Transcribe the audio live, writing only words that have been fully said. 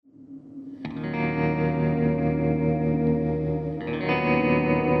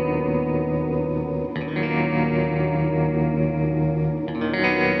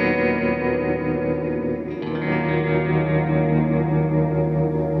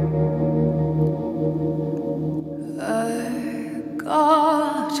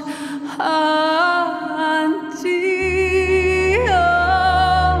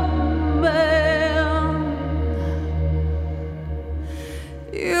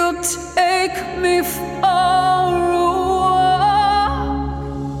you take me far away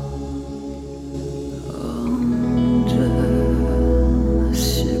under the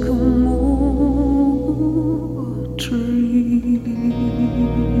sycamore trees.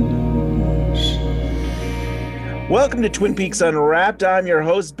 Welcome to Twin Peaks Unwrapped. I'm your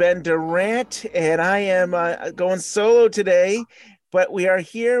host, Ben Durant, and I am going solo today, but we are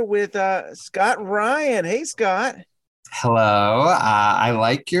here with Scott Ryan. Hey, Scott. Hello. I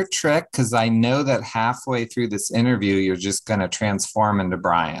like your trick because I know that halfway through this interview, you're just going to transform into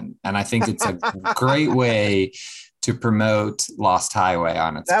Brian. And I think it's a great way to promote Lost Highway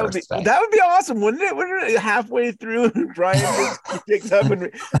on its first day. That would be awesome, wouldn't it? Wouldn't it? Halfway through, Brian just takes up and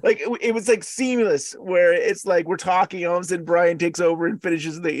like it was like seamless, where it's like we're talking, all of a sudden Brian takes over and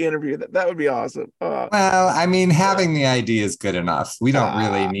finishes the interview. That would be awesome. Well, I mean, having the idea is good enough. We don't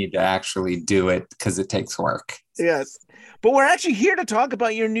really need to actually do it because it takes work. Yes. But we're actually here to talk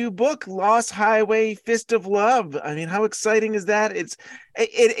about your new book, Lost Highway, Fist of Love. I mean, how exciting is that?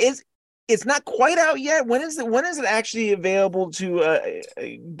 It's not quite out yet. When is it actually available to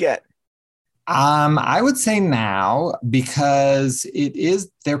get? I would say now, because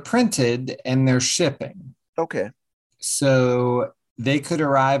they're printed and they're shipping. Okay. So they could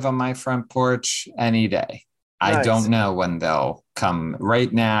arrive on my front porch any day. Nice. I don't know when they'll come.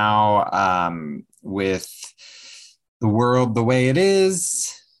 Right now, with the world the way it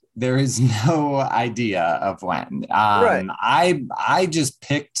is, there is no idea of when. Right. I just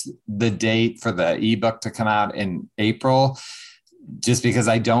picked the date for the ebook to come out in April, just because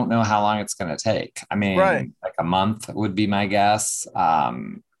I don't know how long it's going to take. I mean, like a month would be my guess. But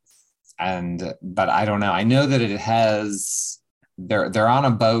I don't know. I know that it has. They're on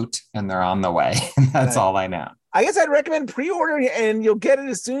a boat and they're on the way. That's all I know. I guess I'd recommend pre-ordering it, and you'll get it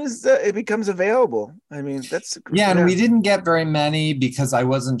as soon as it becomes available. I mean, and we didn't get very many because I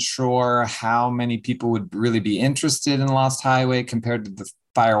wasn't sure how many people would really be interested in Lost Highway compared to the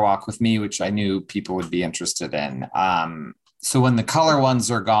Firewalk with Me, which I knew people would be interested in. So when the color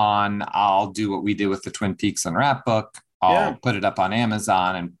ones are gone, I'll do what we did with the Twin Peaks Unwrapped book. I'll put it up on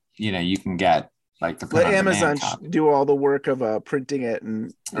Amazon, and you can get like let Amazon do all the work of printing it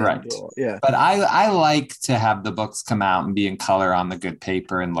and right. Yeah. But I like to have the books come out and be in color on the good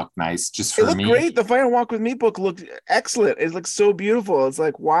paper and look nice just for me. It looked great. The Firewalk with Me book looked excellent. It looks so beautiful. It's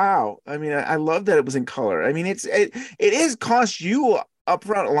like, wow. I mean, I love that it was in color. I mean, it is cost you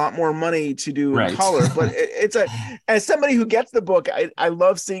upfront a lot more money to do in color, but as somebody who gets the book, I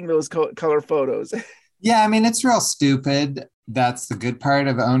love seeing those color photos. Yeah, I mean, it's real stupid. That's the good part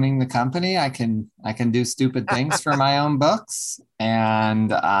of owning the company. I can do stupid things for my own books.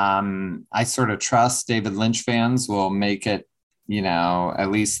 And I sort of trust David Lynch fans will make it,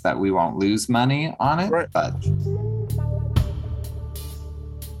 at least that we won't lose money on it. Right. But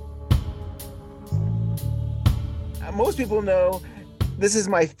most people know this is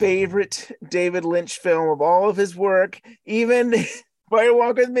my favorite David Lynch film of all of his work. Even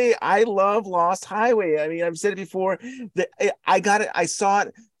Firewalk with Me, I love Lost Highway. I mean, I've said it before. I saw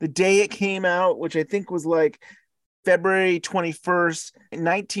it the day it came out, which I think was like February 21st,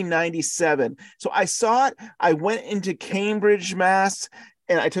 1997. So I saw it. I went into Cambridge, Mass,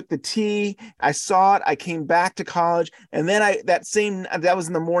 and I took the T. I saw it. I came back to college, and then that was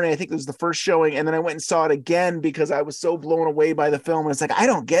in the morning. I think it was the first showing, and then I went and saw it again because I was so blown away by the film. And it's like, I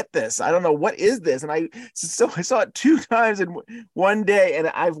don't get this. I don't know what is this. And I saw it 2 times in one day, and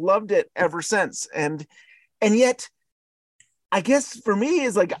I've loved it ever since. And yet, I guess for me,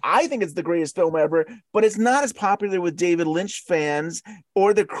 is like, I think it's the greatest film ever, but it's not as popular with David Lynch fans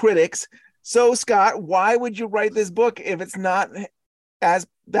or the critics. So, Scott, why would you write this book if it's not as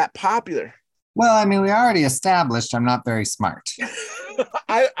that popular? Well, I mean, we already established I'm not very smart.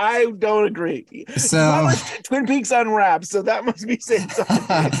 I don't agree. So Twin Peaks Unwrapped, so that must be saying something.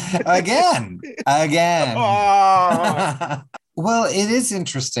 again. Oh. Well, it is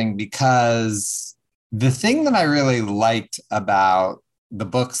interesting because the thing that I really liked about the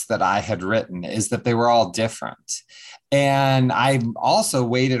books that I had written is that they were all different. And I also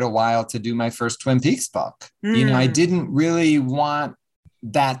waited a while to do my first Twin Peaks book. I didn't really want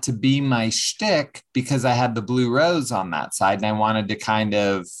that to be my shtick because I had the Blue Rose on that side, and I wanted to kind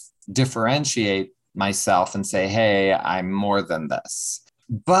of differentiate myself and say, hey, I'm more than this.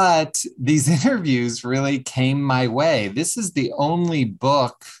 But these interviews really came my way. This is the only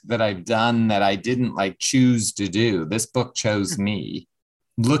book that I've done that I didn't choose to do. This book chose me.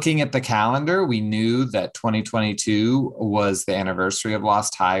 Looking at the calendar, we knew that 2022 was the anniversary of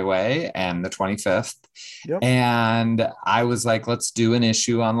Lost Highway and the 25th. Yep. And I was like, let's do an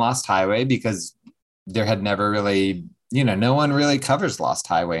issue on Lost Highway because there had never really no one really covers Lost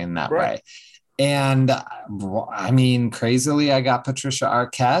Highway in that Right. way. And I mean, crazily, I got Patricia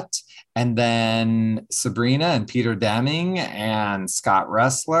Arquette, and then Sabrina and Peter Deming and Scott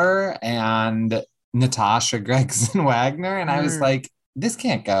Ressler and Natasha Gregson Wagner. And I was like, this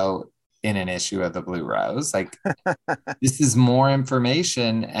can't go in an issue of the Blue Rose. Like, this is more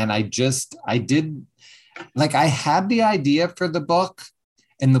information. And I did, like, I had the idea for the book,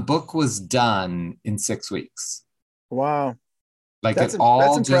 and the book was done in 6 weeks. Wow. Like, That's it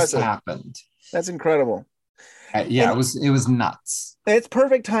all just impressive. happened. That's incredible. Yeah, And it was nuts. it's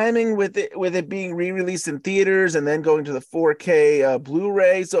perfect timing with it being re-released in theaters and then going to the 4K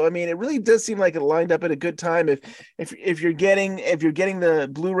Blu-ray. So I mean, it really does seem like it lined up at a good time. If you're getting the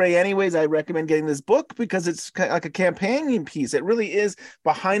Blu-ray anyways, I recommend getting this book because it's kind of like a companion piece. It really is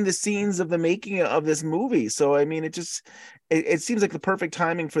behind the scenes of the making of this movie. So I mean, it seems like the perfect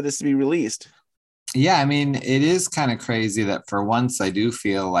timing for this to be released. Yeah, I mean, it is kind of crazy that for once I do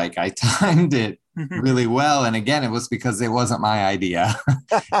feel like I timed it really well. And again, it was because it wasn't my idea.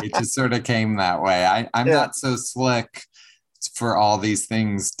 It just sort of came that way. I'm not so slick for all these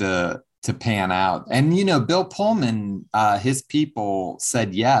things to pan out. And, Bill Pullman, his people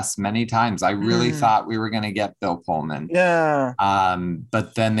said yes many times. I really thought we were going to get Bill Pullman. Yeah.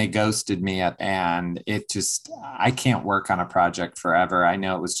 But then they ghosted me and I can't work on a project forever. I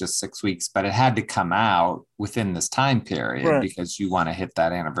know it was just 6 weeks, but it had to come out within this time period because you want to hit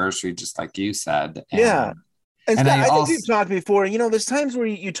that anniversary, just like you said. And Scott, I think also, we've talked before, there's times where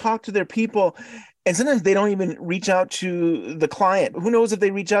you talk to their people and sometimes they don't even reach out to the client. Who knows if they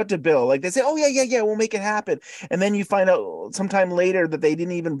reach out to Bill? Like they say, oh, yeah, we'll make it happen. And then you find out sometime later that they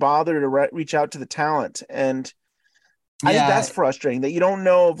didn't even bother to reach out to the talent. And I think that's frustrating that you don't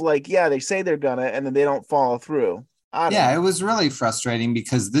know of they say they're gonna, and then they don't follow through. It was really frustrating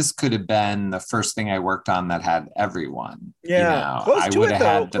because this could have been the first thing I worked on that had everyone. Yeah. I would have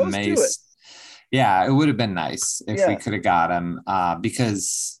had the most. Yeah, it would have been nice if we could have got him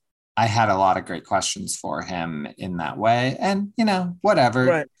because I had a lot of great questions for him in that way. And, whatever.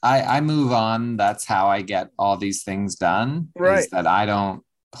 Right. I move on. That's how I get all these things done. Right. Is that I don't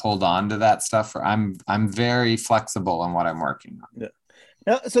hold on to that stuff. I'm very flexible in what I'm working on. Yeah.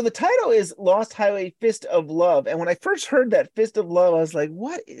 Now, so the title is Lost Highway Fist of Love. And when I first heard that Fist of Love, I was like,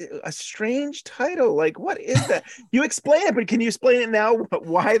 what a strange title. Like, what is that? You explain it, but can you explain it now?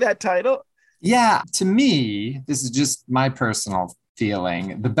 Why that title? Yeah, to me, this is just my personal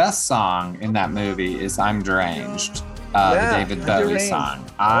feeling. The best song in that movie is I'm Deranged, the David Bowie song.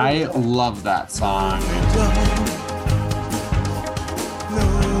 I love that song.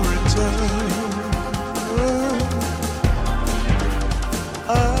 No return.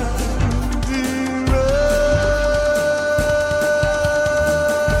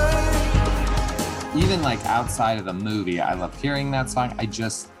 Even like outside of the movie, I love hearing that song. I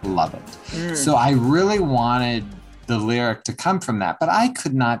just love it. So I really wanted the lyric to come from that, but I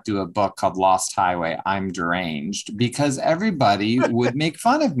could not do a book called Lost Highway, I'm Deranged, because everybody would make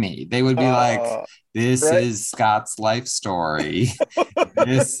fun of me. They would be like, this is Scott's life story.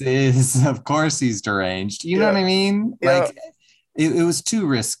 This is, of course he's deranged. You know what I mean? Like it was too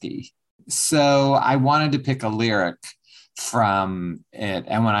risky. So I wanted to pick a lyric from it.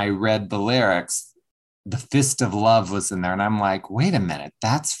 And when I read the lyrics, the Fist of Love was in there. And I'm like, wait a minute,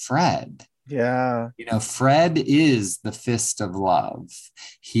 that's Fred. Yeah. Fred is the Fist of Love.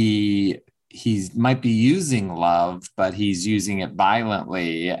 He might be using love, but he's using it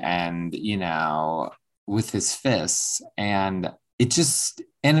violently and, with his fists. And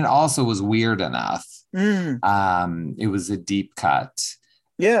it also was weird enough. It was a deep cut.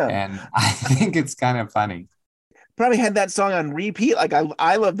 Yeah. And I think it's kind of funny. Probably had that song on repeat. Like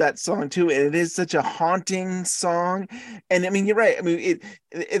I love that song too, and it is such a haunting song. And I mean, you're right. I mean,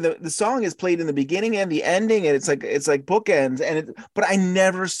 the song is played in the beginning and the ending, and it's like bookends. But I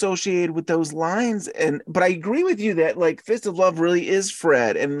never associated with those lines. But I agree with you that like Fist of Love really is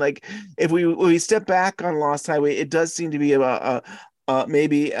Fred. And like if we step back on Lost Highway, it does seem to be about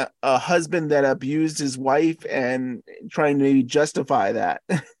maybe a husband that abused his wife and trying to maybe justify that.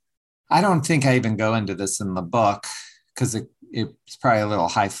 I don't think I even go into this in the book because it's probably a little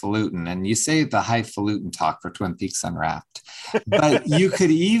highfalutin. And you say the highfalutin talk for Twin Peaks Unwrapped. But you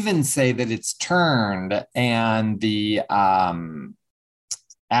could even say that it's turned and the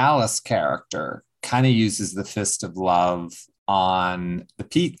Alice character kind of uses the Fist of Love on the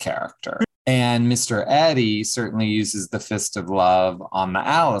Pete character. And Mr. Eddie certainly uses the Fist of Love on the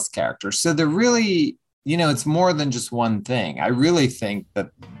Alice character. So they're really, it's more than just one thing. I really think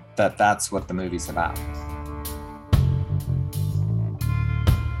that's what the movie's about.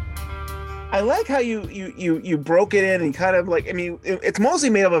 I like how you broke it in and kind of like, I mean, it's mostly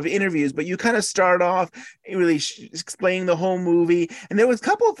made up of interviews, but you kind of start off really explaining the whole movie. And there was a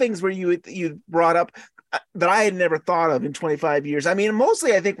couple of things where you brought up that I had never thought of in 25 years. I mean,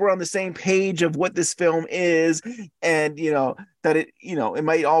 mostly I think we're on the same page of what this film is, and that it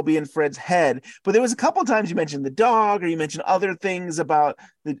might all be in Fred's head. But there was a couple of times you mentioned the dog, or you mentioned other things about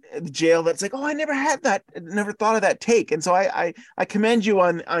the jail that's like, oh, I never had that, never thought of that take. And so I commend you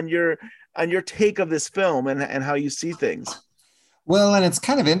on your take of this film and how you see things. Well, and it's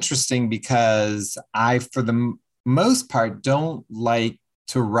kind of interesting because I, for the most part, don't like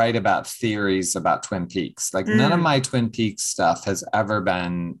to write about theories about Twin Peaks. Like none of my Twin Peaks stuff has ever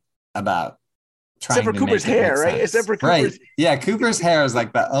been about trying except for to Cooper's make it hair, make right? sense. Except for Cooper's. Right. Yeah, Cooper's hair is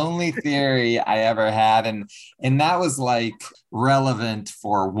like the only theory I ever had. And that was like relevant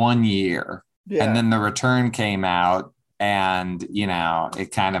for 1 year. Yeah. And then The Return came out, and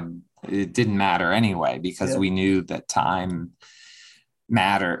it didn't matter anyway, because we knew that time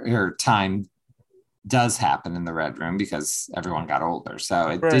does happen in the Red Room because everyone got older. So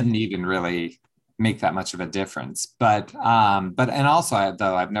it didn't even really make that much of a difference. But and also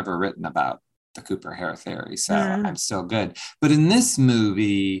I've never written about the Cooper hair theory, so I'm still good. But in this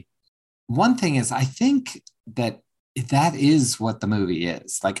movie, one thing is, I think that is what the movie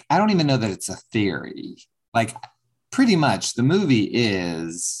is. Like, I don't even know that it's a theory. Like, pretty much the movie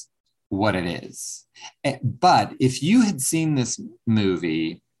is what it is. But if you had seen this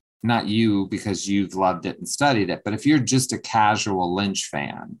movie, not you because you've loved it and studied it, but if you're just a casual Lynch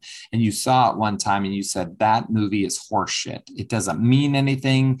fan and you saw it one time and you said, that movie is horseshit, it doesn't mean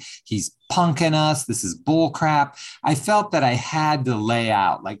anything, he's punking us, this is bull crap, I felt that I had to lay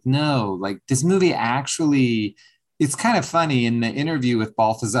out, like, no, like, this movie actually, it's kind of funny. In the interview with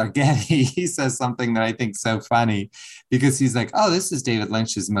Balthazar Getty, he says something that I think is so funny, because he's like, oh, this is David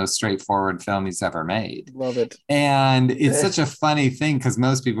Lynch's most straightforward film he's ever made. Love it. And it's such a funny thing, because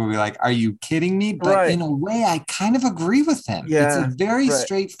most people will be like, are you kidding me? But in a way, I kind of agree with him. Yeah, it's a very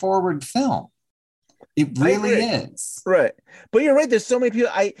straightforward film. It really is. Right. But you're right. There's so many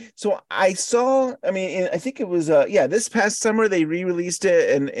people. I saw, I mean, I think it was, this past summer, they re-released it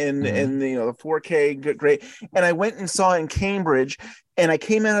in the 4K, great. And I went and saw it in Cambridge, and I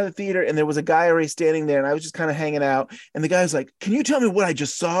came out of the theater, and there was a guy already standing there, and I was just kind of hanging out. And the guy was like, can you tell me what I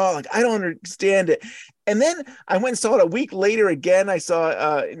just saw? Like, I don't understand it. And then I went and saw it a week later again. I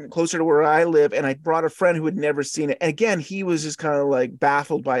saw closer to where I live, and I brought a friend who had never seen it. And again, he was just kind of like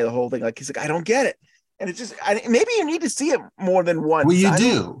baffled by the whole thing. Like, he's like, I don't get it. And it's just, maybe you need to see it more than once. Well, you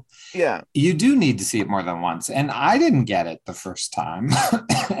do. Yeah. You do need to see it more than once. And I didn't get it the first time.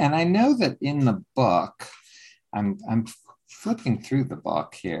 And I know that in the book, I'm flipping through the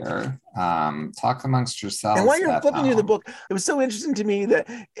book here. Talk amongst yourselves. And while you're flipping through the book, it was so interesting to me that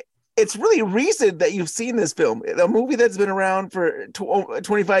it's really recent that you've seen this film, a movie that's been around for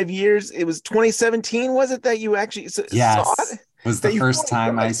 25 years. It was 2017, was it, that you actually saw it? Was the first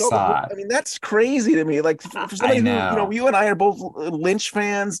time I saw it. I mean, that's crazy to me. Like, for somebody who, you and I are both Lynch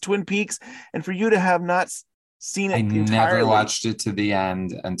fans, Twin Peaks, and for you to have not seen it entirely. Never watched it to the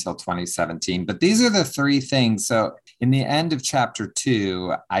end until 2017. But these are the three things. So in the end of chapter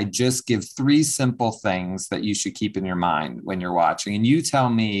 2, I just give 3 simple things that you should keep in your mind when you're watching. And you tell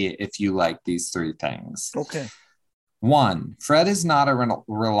me if you like these 3 things. Okay. 1, Fred is not a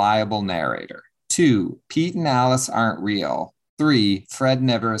reliable narrator. 2, Pete and Alice aren't real. 3, Fred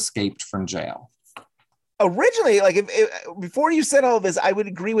never escaped from jail. Originally, like, before you said all this, I would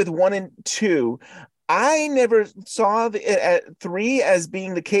agree with 1 and 2. I never saw 3 as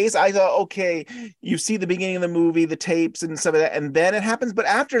being the case. I thought, okay, you see the beginning of the movie, the tapes and some of that, and then it happens. But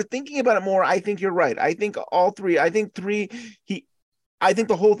after thinking about it more, I think you're right. I think all 3. I think 3. I think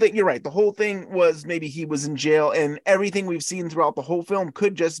the whole thing. You're right. The whole thing was maybe he was in jail, and everything we've seen throughout the whole film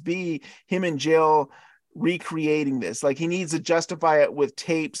could just be him in jail, recreating this. Like, he needs to justify it with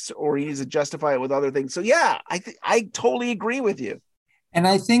tapes, or he needs to justify it with other things. So yeah, I totally agree with you. And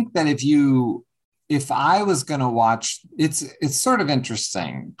I think that if I was going to watch, it's sort of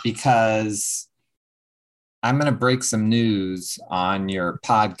interesting, because I'm going to break some news on your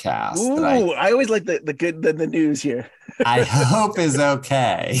podcast. Ooh, I always like the news here. I hope is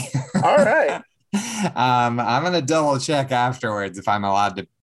okay. All right. I'm going to double check afterwards if I'm allowed to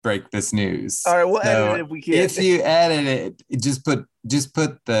break this news. All right, we'll edit it if we can. If you edit it, just put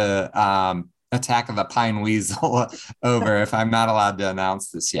the Attack of the Pine Weasel over if I'm not allowed to announce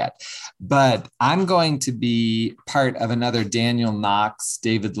this yet. But I'm going to be part of another Daniel Knox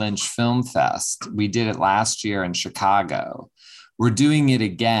David Lynch Film Fest. We did it last year in Chicago. We're doing it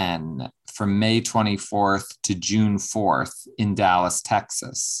again from May 24th to June 4th in Dallas,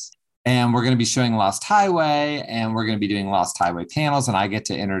 Texas. And we're going to be showing Lost Highway, and we're going to be doing Lost Highway panels, and I get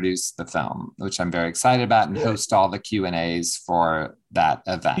to introduce the film, which I'm very excited about, and host all the Q&As for that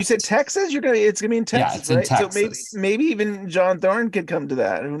event. You said Texas? It's gonna be in Texas, yeah, it's right? in Texas. So maybe even John Thorne could come to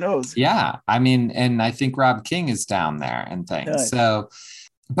that. Who knows? Yeah, I mean, and I think Rob King is down there and things. Nice. So,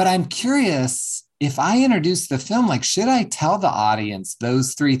 but I'm curious, if I introduce the film, like, should I tell the audience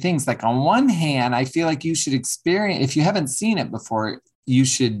those three things? Like, on one hand, I feel like you should experience, if you haven't seen it before, you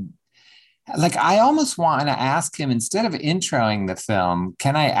should, like, I almost want to ask him, instead of introing the film,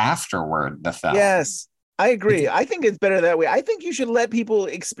 can I afterward the film? Yes, I agree. I think it's better that way. I think you should let people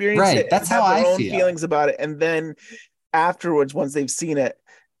experience Right, it. that's and have how their I own feel. feelings about it, and then afterwards, once they've seen it,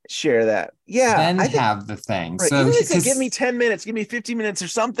 share that. Yeah, Then I think, have the thing. right. So Even if they say, because- give me 10 minutes, give me 15 minutes or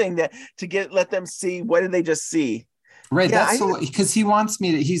something let them see, what did they just see? Right. Yeah, That's because he wants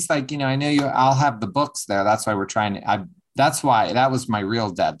me to, he's like, I know I'll have the books there. That's why we're trying to, that's why that was my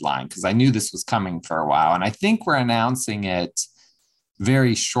real deadline, because I knew this was coming for a while. And I think we're announcing it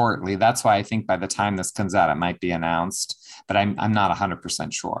very shortly. That's why I think by the time this comes out, it might be announced, but I'm not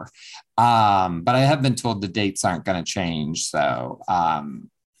 100% sure. But I have been told the dates aren't going to change. So,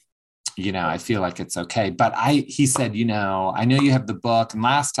 I feel like it's okay. But he said, I know you have the book. And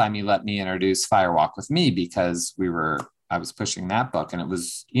last time you let me introduce Fire Walk with Me because I was pushing that book, and it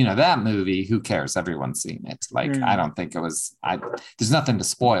was, that movie, who cares? Everyone's seen it. Like, I don't think it was, there's nothing to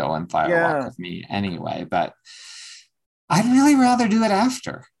spoil in Fire Walk with Me anyway, but I'd really rather do it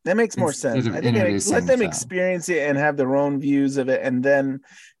after. That makes more sense. I think let them experience it and have their own views of it, and then,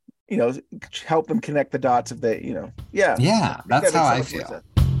 help them connect the dots of the, yeah. Yeah, that's how I feel.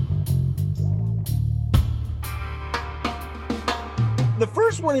 The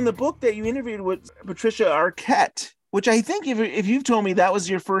first one in the book that you interviewed was Patricia Arquette, which I think if you've told me that was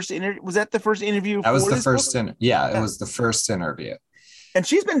your first interview, was that the first interview? That was the first it was the first interview. And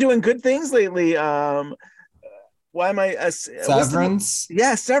she's been doing good things lately. Why am I Severance?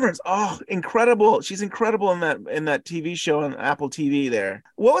 Yeah, Severance. Oh, incredible. She's incredible in that TV show on Apple TV there.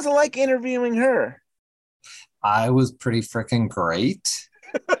 What was it like interviewing her? I was pretty freaking great.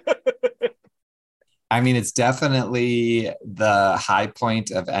 I mean, it's definitely the high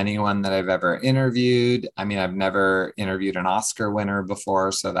point of anyone that I've ever interviewed. I mean, I've never interviewed an Oscar winner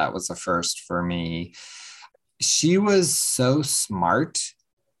before, so that was a first for me. She was so smart,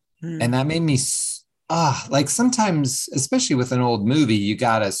 and that made me, like, sometimes, especially with an old movie, you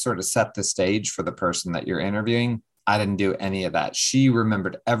got to sort of set the stage for the person that you're interviewing. I didn't do any of that. She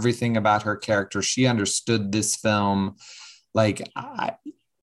remembered everything about her character. She understood this film. Like,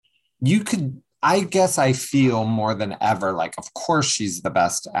 I guess I feel more than ever like, of course, she's the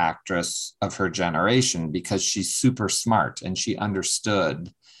best actress of her generation because she's super smart and she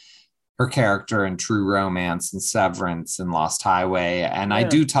understood her character in True Romance and Severance and Lost Highway. And I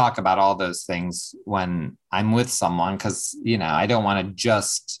do talk about all those things when I'm with someone because, I don't want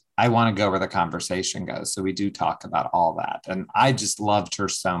to I want to go where the conversation goes. So we do talk about all that. And I just loved her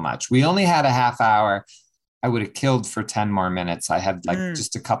so much. We only had a half hour. I would have killed for 10 more minutes. I had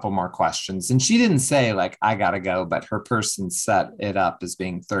just a couple more questions. And she didn't say like, I got to go, but her person set it up as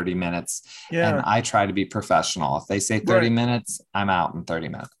being 30 minutes. Yeah. And I try to be professional. If they say 30 minutes, I'm out in 30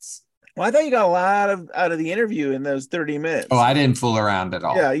 minutes. Well, I thought you got a lot out of the interview in those 30 minutes. Oh, I didn't fool around at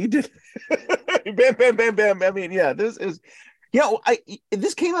all. Yeah, you did. Bam, bam, bam, bam. I mean, yeah, this is,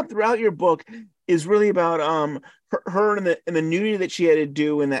 this came up throughout your book is really about her and the nudity that she had to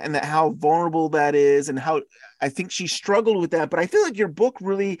do and that how vulnerable that is and how I think she struggled with that. But I feel like your book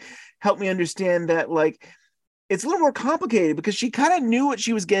really helped me understand that, like, it's a little more complicated because she kind of knew what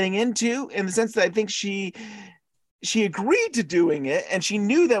she was getting into in the sense that I think she agreed to doing it and she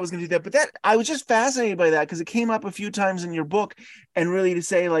knew that was going to do that. But that I was just fascinated by that because it came up a few times in your book, and really to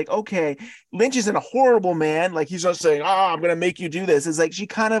say like, okay, Lynch isn't a horrible man. Like, he's not saying, I'm going to make you do this. It's like, she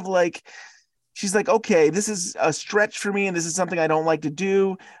kind of like, she's like, okay, this is a stretch for me and this is something I don't like to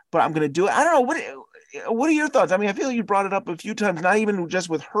do, but I'm going to do it. I don't know. What are your thoughts? I mean, I feel like you brought it up a few times, not even just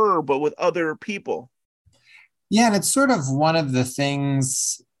with her, but with other people. Yeah. And it's sort of one of the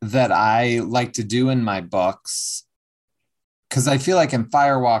things that I like to do in my books. Because I feel like in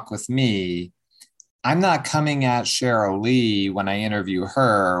Fire Walk with Me, I'm not coming at Cheryl Lee when I interview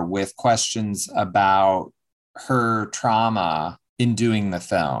her with questions about her trauma in doing the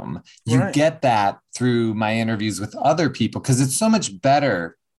film. You get that through my interviews with other people because it's so much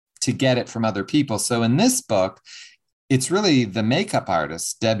better to get it from other people. So in this book, it's really the makeup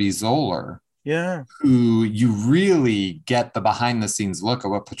artist, Debbie Zoller, who you really get the behind the scenes look at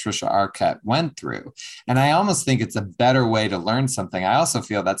what Patricia Arquette went through. And I almost think it's a better way to learn something. I also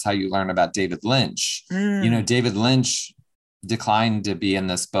feel that's how you learn about David Lynch. David Lynch declined to be in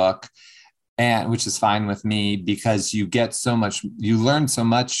this book, and which is fine with me because you learn so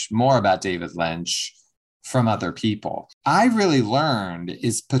much more about David Lynch from other people. I really learned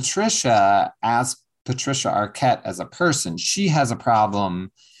is Patricia Arquette as a person. She has a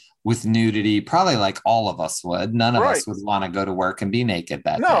problem with nudity, probably like all of us would. None of us would want to go to work and be naked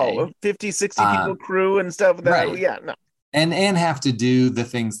that day. No, 50, 60 people crew and stuff. Right. Yeah, no. And have to do the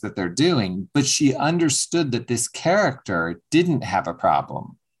things that they're doing. But she understood that this character didn't have a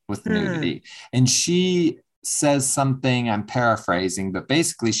problem with nudity. And she says something, I'm paraphrasing, but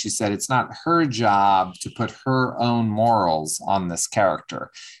basically she said it's not her job to put her own morals on this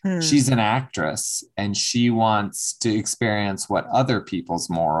character. She's an actress and she wants to experience what other people's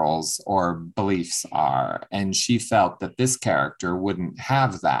morals or beliefs are. And she felt that this character wouldn't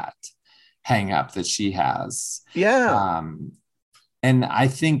have that hang up that she has. Yeah. And I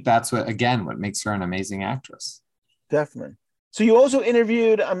think that's what makes her an amazing actress. Definitely. So you also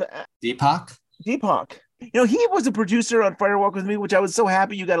interviewed Deepak. You know, he was a producer on Fire Walk with Me, which I was so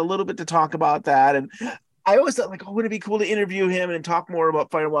happy you got a little bit to talk about that. And I always thought, like, wouldn't it be cool to interview him and talk more about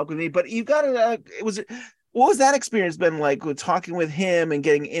Fire Walk with Me? But you got what was that experience been like with talking with him and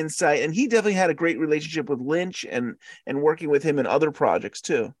getting insight? And he definitely had a great relationship with Lynch and working with him in other projects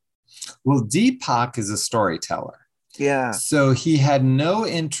too. Well, Deepak is a storyteller. Yeah. So he had no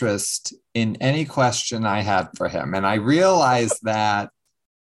interest in any question I had for him. And I realized that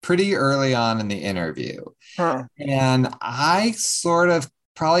pretty early on in the interview. And I sort of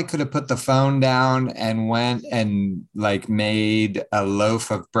probably could have put the phone down and went and like made a loaf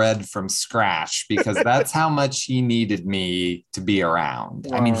of bread from scratch because that's how much he needed me to be around.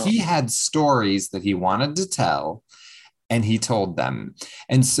 Wow. I mean, he had stories that he wanted to tell and he told them.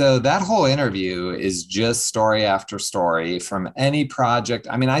 And so that whole interview is just story after story from any project.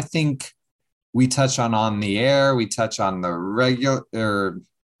 I mean, I think we touch on the air, we touch on the regular,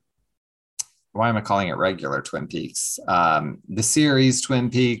 why am I calling it regular Twin Peaks? The series Twin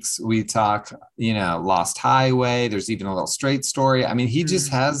Peaks, we talk, Lost Highway. There's even a little Straight Story. I mean, he just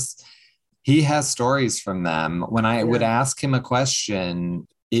has stories from them. When I would ask him a question,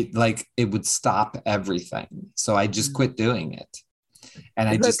 it would stop everything. So I just quit doing it. And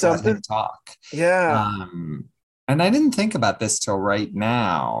I just let him talk. Yeah. And I didn't think about this till right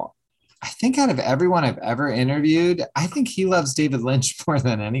now. I think out of everyone I've ever interviewed, I think he loves David Lynch more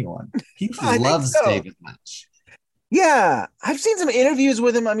than anyone. He loves David Lynch. Yeah. I've seen some interviews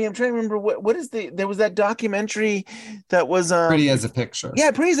with him. I mean, I'm trying to remember there was that documentary that was Pretty as a Picture. Yeah,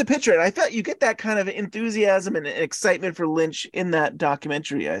 Pretty as a Picture. And I thought you get that kind of enthusiasm and excitement for Lynch in that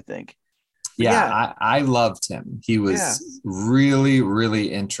documentary, I think. Yeah. I loved him. He was really,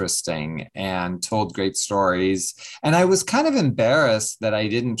 really interesting and told great stories. And I was kind of embarrassed that I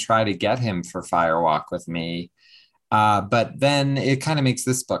didn't try to get him for Fire Walk with Me. But then it kind of makes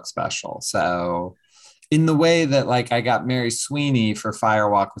this book special. So in the way that like I got Mary Sweeney for Fire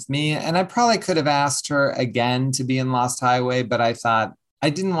Walk with Me, and I probably could have asked her again to be in Lost Highway, but I thought I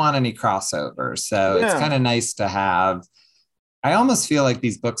didn't want any crossover. So it's kind of nice to have. I almost feel like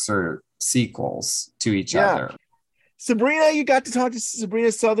these books are sequels to each other. Sabrina, you got to talk to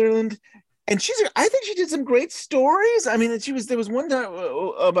Sabrina Sutherland, and I think she did some great stories. I mean, there was one time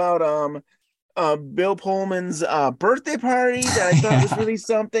about Bill Pullman's birthday party that I thought was really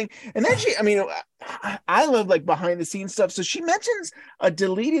something. And then I love like behind the scenes stuff. So she mentions a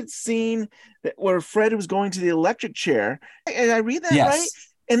deleted scene where Fred was going to the electric chair. And I read that right?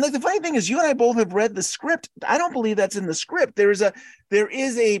 And like the funny thing is, you and I both have read the script. I don't believe that's in the script. There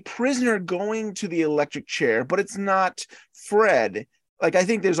is a prisoner going to the electric chair, but it's not Fred. Like I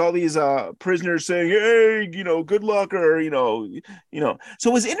think there's all these prisoners saying, "Hey, good luck," or So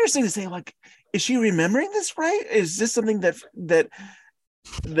it was interesting to say, like, is she remembering this right? Is this something that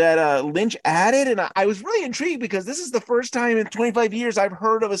Lynch added? And I was really intrigued because this is the first time in 25 years I've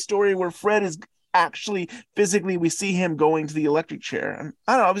heard of a story where Fred is actually physically, we see him going to the electric chair. And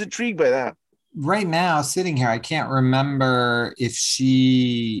I don't know, I was intrigued by that. Right now, sitting here, I can't remember if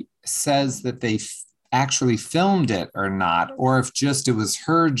she says that they actually filmed it or not, or if just it was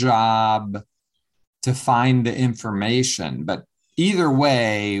her job to find the information. But either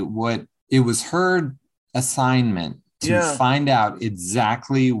way, it was her assignment to find out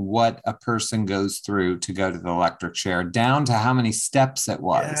exactly what a person goes through to go to the electric chair, down to how many steps it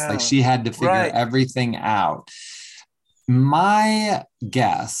was. Like she had to figure everything out. My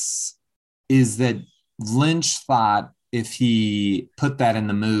guess is that Lynch thought if he put that in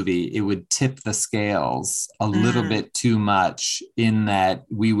the movie, it would tip the scales a little bit too much, in that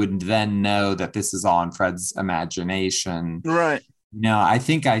we would then know that this is all in Fred's imagination. Right. No, I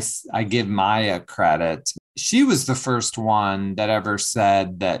think I give Maya credit. she was the first one that ever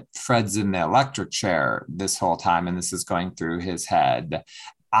said that Fred's in the electric chair this whole time and this is going through his head.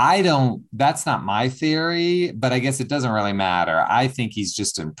 That's not my theory, but I guess it doesn't really matter. I think he's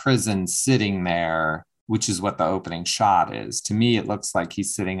just in prison sitting there, which is what the opening shot is. To me, it looks like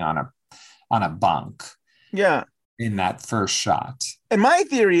he's sitting on a bunk. Yeah. In that first shot. And my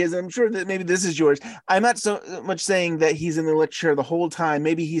theory is, I'm sure that maybe this is yours. I'm not so much saying that he's in the electric chair the whole time.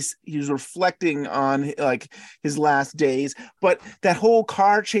 Maybe he's reflecting on like his last days, but that whole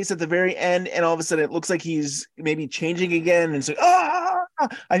car chase at the very end, and all of a sudden it looks like he's maybe changing again. And it's like,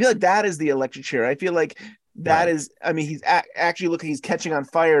 I feel like that is the electric chair. I feel like that is, I mean, he's actually looking, he's catching on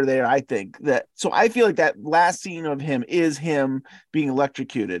fire there. I think that, so I feel like that last scene of him is him being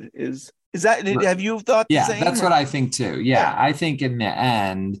electrocuted. Is that, have you thought the same? That's what I think too. Yeah. I think in the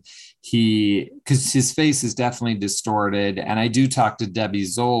end, because his face is definitely distorted. And I do talk to Debbie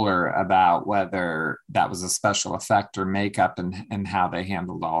Zoller about whether that was a special effect or makeup and how they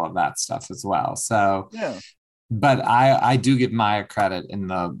handled all of that stuff as well. So, yeah. But I do give Maya credit in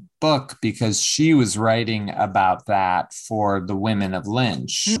the book because she was writing about that for The Women of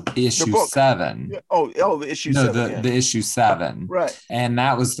Lynch, issue 7. Yeah. Oh, the issue 7. The issue 7. Right. And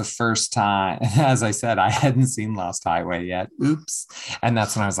that was the first time, as I said, I hadn't seen Lost Highway yet. Oops. And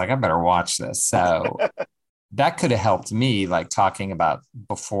that's when I was like, I better watch this. So that could have helped me, like talking about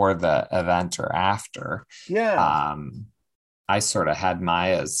before the event or after. Yeah. I sort of had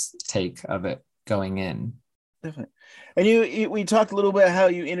Maya's take of it going in. Definitely. And we talked a little bit how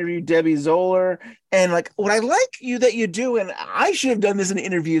you interviewed Debbie Zoller, and like what I like that you do, and I should have done this in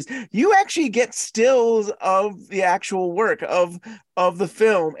interviews, you actually get stills of the actual work of the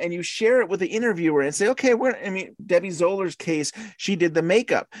film and you share it with the interviewer and say, okay, Debbie Zoller's case, she did the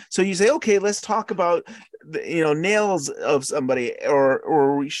makeup. So you say, okay, let's talk about the, nails of somebody,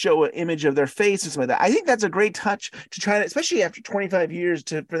 or we show an image of their face or something like that. I think that's a great touch to try to, especially after 25 years,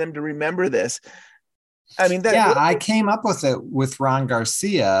 for them to remember this. I mean, I came up with it with Ron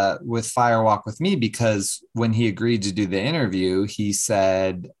Garcia with Fire Walk with Me, because when he agreed to do the interview, he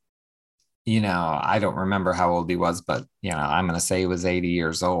said, I don't remember how old he was, but, I'm going to say he was 80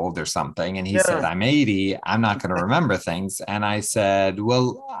 years old or something. And he said, I'm 80. I'm not going to remember things. And I said,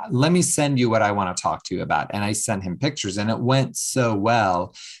 well, let me send you what I want to talk to you about. And I sent him pictures, and it went so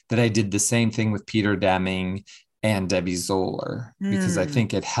well that I did the same thing with Peter Deming and Debbie Zoller, because I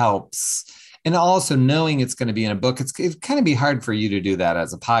think it helps. And also knowing it's going to be in a book, it's kind of be hard for you to do that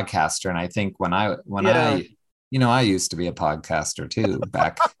as a podcaster. And I think when I used to be a podcaster too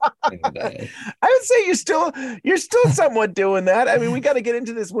back in the day. I would say you're still somewhat doing that. I mean, we got to get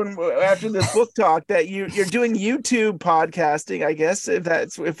into this one after this book talk, that you're doing YouTube podcasting, I guess,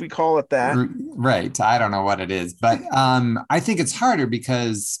 if we call it that. Right. I don't know what it is, but I think it's harder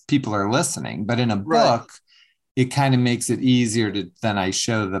because people are listening. But in a book, it kind of makes it easier to then I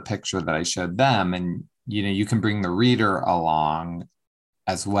show the picture that I showed them, and you can bring the reader along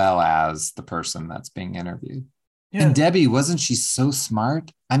as well as the person that's being interviewed. Yeah. And Debbie, wasn't she so smart?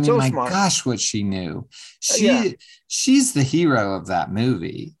 I mean, gosh, what she knew. She's the hero of that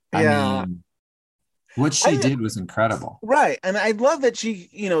movie. I mean, what she did was incredible. Right. And I love that she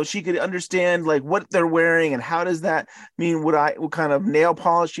could understand like what they're wearing and how does that mean, what kind of nail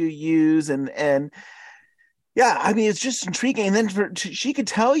polish you use, and yeah, I mean, it's just intriguing. And then she could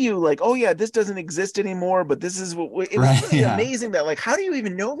tell you like, oh yeah, this doesn't exist anymore, but this is what it was really amazing that like, how do you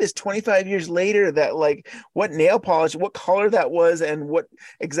even know this 25 years later, that like what nail polish, what color that was, and what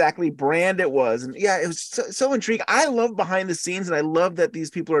exactly brand it was. And yeah, it was so intriguing. I love behind the scenes, and I love that these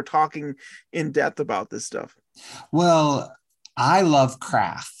people are talking in depth about this stuff. Well, I love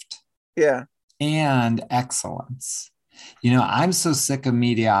craft. Yeah. And excellence. I'm so sick of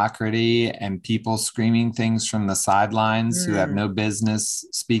mediocrity and people screaming things from the sidelines who have no business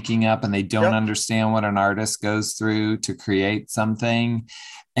speaking up, and they don't understand what an artist goes through to create something.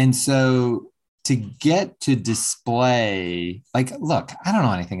 And so to get to display, like, look, I don't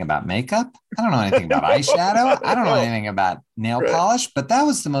know anything about makeup. I don't know anything about eyeshadow. I don't know anything about nail polish, but that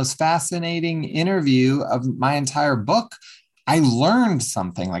was the most fascinating interview of my entire book. I learned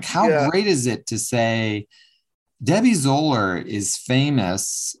something. Like, how great is it to say, Debbie Zoller is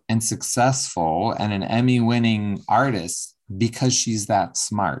famous and successful and an Emmy-winning artist because she's that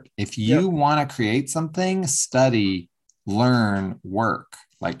smart. If you want to create something, study, learn, work.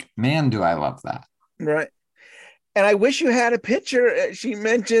 Like, man, do I love that. Right. And I wish you had a picture. She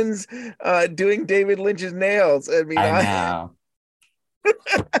mentions doing David Lynch's nails. I mean, I know.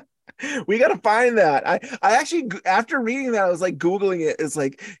 We got to find that. I actually, after reading that, I was like Googling it. It's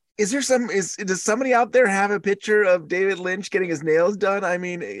like, does somebody out there have a picture of David Lynch getting his nails done? I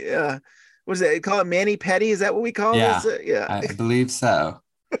mean, what is it? Call it Manny Petty? Is that what we call Yeah, this? Yeah. I believe so.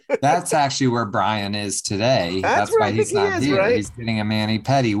 That's actually where Brian is today. That's That's where why I think he's he not is, here. right? He's getting a Manny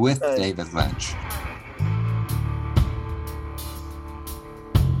Petty with Nice. David Lynch.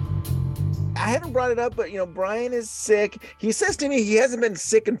 I haven't brought it up, but Brian is sick. He says to me he hasn't been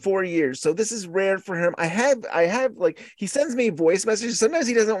sick in 4 years, so this is rare for him. I have like he sends me voice messages. Sometimes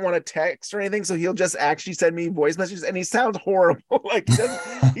he doesn't want to text or anything, so he'll just actually send me voice messages, and he sounds horrible. Like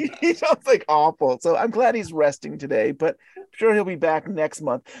he sounds like awful. So I'm glad he's resting today, but I'm sure he'll be back next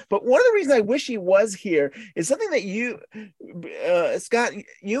month. But one of the reasons I wish he was here is something that you, Scott,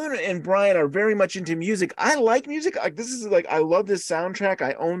 you and Brian are very much into music. I like music. Like this is like I love this soundtrack.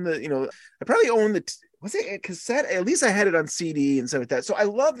 I own I probably own was it a cassette? At least I had it on CD and stuff like that. So I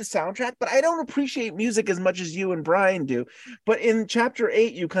love the soundtrack, but I don't appreciate music as much as you and Brian do. But in chapter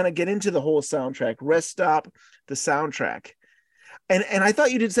 8, you kind of get into the whole soundtrack, Rest Stop, the soundtrack. And I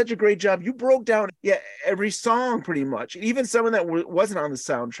thought you did such a great job. You broke down every song pretty much, even someone that wasn't on the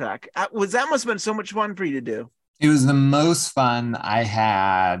soundtrack. That must have been so much fun for you to do. It was the most fun I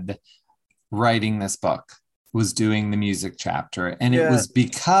had writing this book, was doing the music chapter. And it was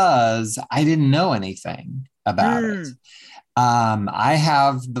because I didn't know anything about it. I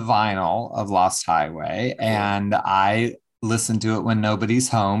have the vinyl of Lost Highway, and I listen to it when nobody's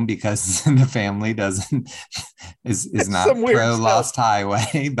home because the family is not pro Lost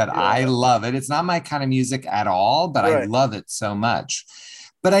Highway, but I love it. It's not my kind of music at all, but I love it so much.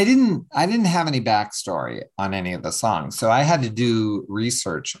 But I didn't have any backstory on any of the songs. So I had to do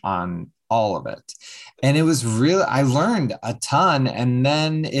research on all of it. And it was really, I learned a ton. And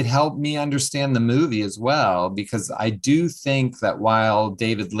then it helped me understand the movie as well, because I do think that while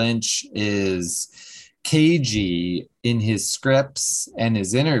David Lynch is cagey in his scripts and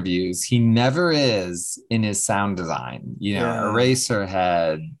his interviews, he never is in his sound design.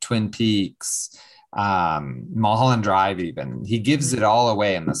 Eraserhead, Twin Peaks, Mulholland Drive, even. He gives it all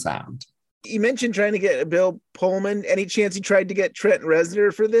away in the sound. You mentioned trying to get Bill Pullman. Any chance you tried to get Trent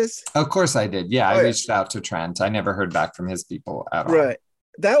Reznor for this? Of course I did. Yeah, I reached out to Trent. I never heard back from his people at all. Right.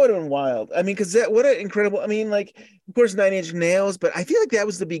 That would have been wild. I mean, because what an incredible, I mean, like, of course, Nine Inch Nails, but I feel like that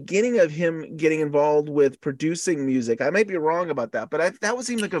was the beginning of him getting involved with producing music. I might be wrong about that, but that would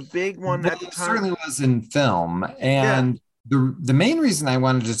seem like a big one at the time. Certainly was in film. And the main reason I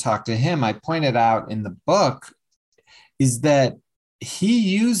wanted to talk to him, I pointed out in the book, is that he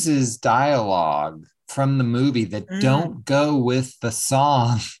uses dialogue from the movie that don't go with the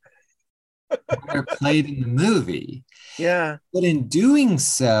song they're played in the movie. Yeah. But in doing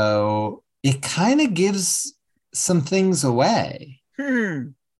so, it kind of gives some things away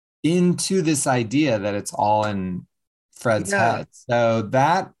into this idea that it's all in Fred's head. So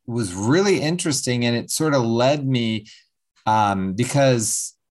that was really interesting. And it sort of led me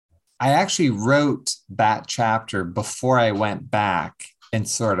because I actually wrote that chapter before I went back and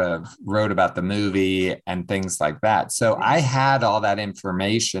sort of wrote about the movie and things like that. So I had all that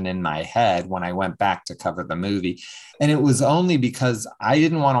information in my head when I went back to cover the movie. And it was only because I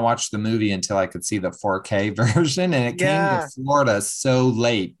didn't want to watch the movie until I could see the 4K version. And it came to Florida so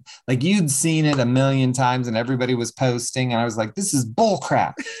late. Like you'd seen it a million times and everybody was posting. And I was like, this is bull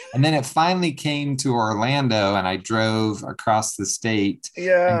crap. And then it finally came to Orlando and I drove across the state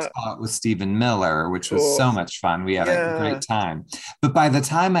and saw it with Stephen Miller, which was so much fun. We had a great time. But by the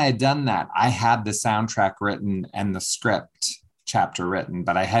time I had done that, I had the soundtrack written and the script chapter written,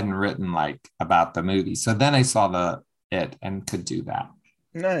 but I hadn't written like about the movie. So then I saw it and could do that.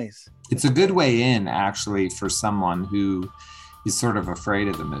 Nice. It's a good way in, actually, for someone who is sort of afraid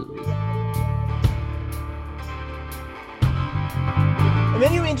of the movie. And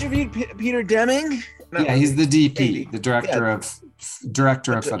then you interviewed Peter Deming. Yeah, he's the DP, the director of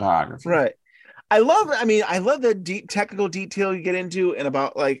photography. Right. I love the deep technical detail you get into and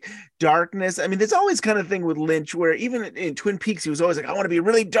about like darkness. I mean, there's always kind of thing with Lynch where even in Twin Peaks, he was always like, I want to be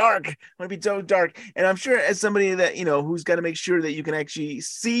really dark. I want to be so dark. And I'm sure as somebody that, who's got to make sure that you can actually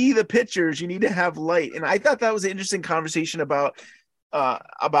see the pictures, you need to have light. And I thought that was an interesting conversation about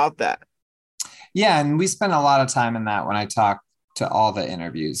that. Yeah. And we spent a lot of time in that when I talked to all the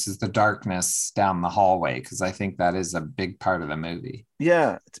interviews, is the darkness down the hallway, because I think that is a big part of the movie.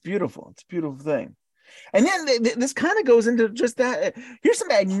 Yeah, it's beautiful. It's a beautiful thing. And then this kind of goes into just that. Here's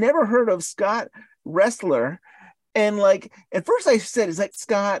something I never heard of, Scott Ressler. And like at first I said, is like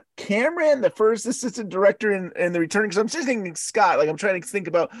Scott Cameron, the first assistant director in The Returning? Because I'm just thinking Scott. Like I'm trying to think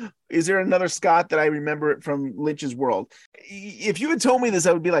about, is there another Scott that I remember it from Lynch's world? If you had told me this,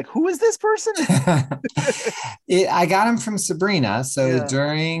 I would be like, who is this person? I got him from Sabrina. So Yeah.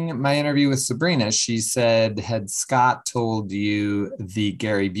 during my interview with Sabrina, she said, had Scott told you the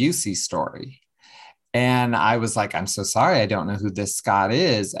Gary Busey story? And I was like, I'm so sorry, I don't know who this Scott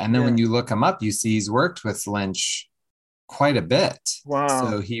is. And then when you look him up, you see he's worked with Lynch quite a bit. Wow.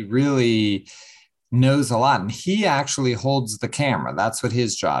 So he really knows a lot. And he actually holds the camera. That's what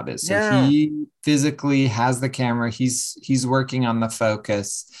his job is. So he physically has the camera. He's working on the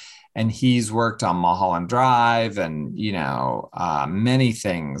focus, and he's worked on Mulholland Drive and, you know, many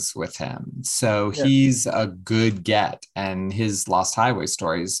things with him. So he's a good get. And his Lost Highway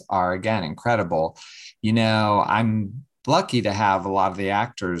stories are, again, incredible. You know, I'm lucky to have a lot of the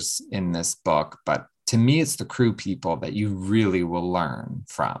actors in this book, but to me, it's the crew people that you really will learn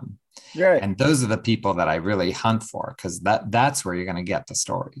from. Right. And those are the people that I really hunt for, because that's where you're going to get the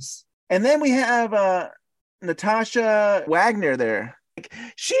stories. And then we have Natasha Wagner there. Like,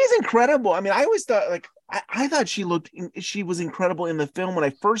 she's incredible. I mean, I always thought, like, I thought she was incredible in the film when I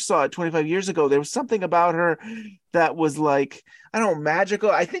first saw it 25 years ago. There was something about her that was like, I don't know,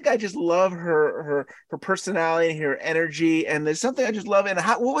 magical. I think I just love her personality, her energy, and there's something I just love. And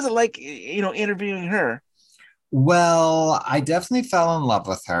what was it like, you know, interviewing her? Well, I definitely fell in love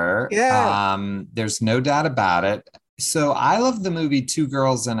with her. Yeah. There's no doubt about it. So I love the movie Two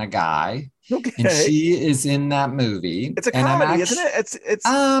Girls and a Guy. Okay. And she is in that movie. It's a comedy, isn't it? It's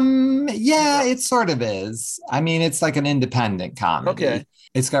yeah, it sort of is. I mean, it's like an independent comedy. Okay.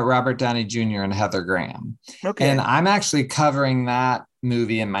 It's got Robert Downey Jr. and Heather Graham. Okay. And I'm actually covering that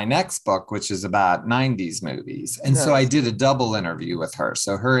movie in my next book, which is about 90s movies. And so I did a double interview with her.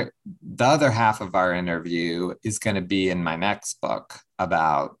 So the other half of our interview is going to be in my next book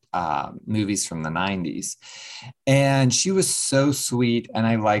about movies from the 90s. And she was so sweet, and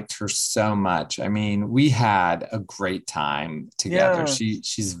I liked her so much. I mean, we had a great time together. Yeah.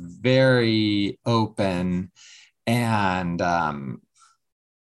 She's very open, and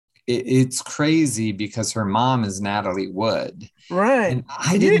it's crazy because her mom is Natalie Wood. Right. And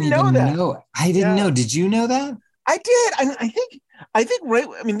I didn't know that. I didn't know. Did you know that? I did. I think right.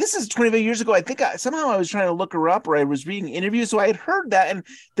 I mean, this is 25 years ago. I think somehow I was trying to look her up, or I was reading interviews, so I had heard that. And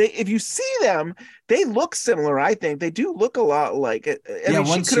if you see them, they look similar. I think they do look a lot like it. I mean,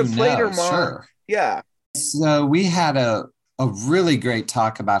 she could have played her mom. Sure. Yeah. So we had a really great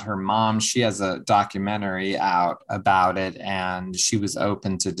talk about her mom. She has a documentary out about it, and she was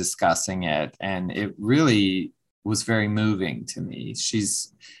open to discussing it, and it really was very moving to me.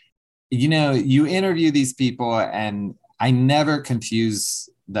 She's, you know, you interview these people, and I never confuse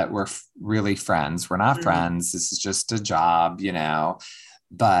that we're really friends. We're not friends. This is just a job, you know,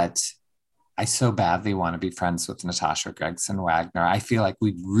 but I so badly want to be friends with Natasha Gregson Wagner. I feel like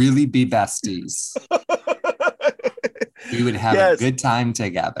we'd really be besties. We would have a good time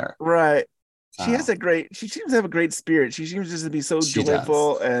together. Right. She seems to have a great spirit. She seems just to be so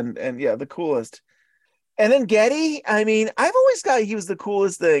joyful and yeah, the coolest. And then Getty, I mean, I've always thought he was the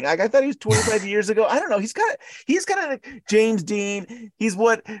coolest thing. Like, I thought he was 25 years ago. I don't know. He's kind of like James Dean. He's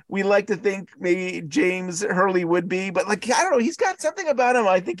what we like to think maybe James Hurley would be, but like, I don't know. He's got something about him.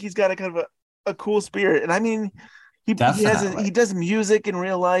 I think he's got a kind of a cool spirit. And I mean, he does music in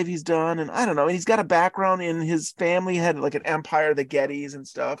real life. He's done, and I don't know. And he's got a background in his family had like an empire, the Gettys and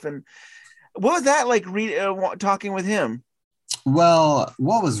stuff. And what was that like talking with him? Well,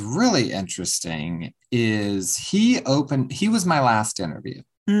 what was really interesting is he was my last interview.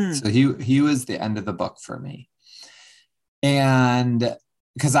 So he was the end of the book for me. And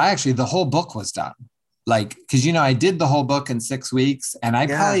because the whole book was done. Like, because, you know, I did the whole book in 6 weeks, and I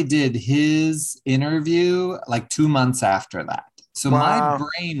probably did his interview like 2 months after that. So my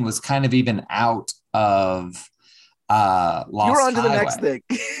brain was kind of even out of Lost You were on to the Highway. next thing.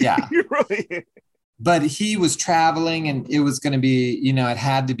 Yeah. You're really... But he was traveling, and it was going to be, you know, it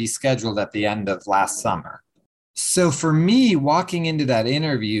had to be scheduled at the end of last summer. So for me, walking into that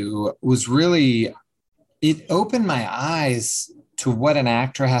interview was really, it opened my eyes to what an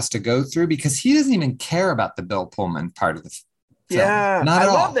actor has to go through, because he doesn't even care about the Bill Pullman part of the film. Yeah, Not at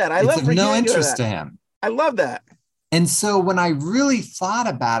all. I love that. It's of no interest to him. I love that. And so when I really thought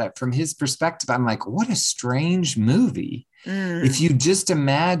about it from his perspective, I'm like, what a strange movie. If you just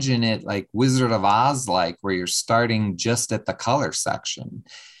imagine it like Wizard of Oz, like where you're starting just at the color section,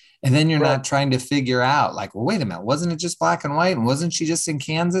 and then you're not trying to figure out like, well, wait a minute, wasn't it just black and white? And wasn't she just in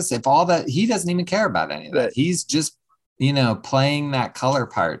Kansas? If all that, he doesn't even care about any of that. He's just playing that color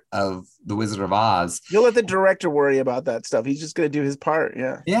part of The Wizard of Oz. You'll let the director worry about that stuff. He's just going to do his part.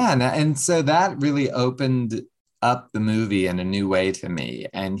 Yeah. Yeah. And so that really opened up the movie in a new way to me.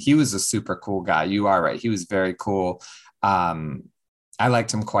 And he was a super cool guy. You are right. He was very cool. I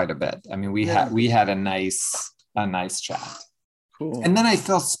liked him quite a bit. I mean, we had a nice chat. Cool. And then I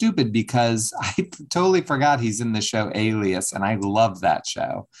felt stupid because I totally forgot he's in the show Alias, and I love that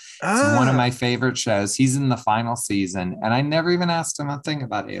show. It's one of my favorite shows. He's in the final season, and I never even asked him a thing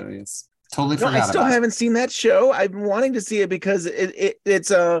about Alias. Totally forgot. I still haven't seen that show. I've been wanting to see it because it's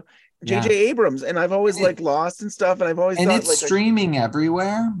J.J. Abrams, and I've always liked Lost and stuff, and I've always thought it's streaming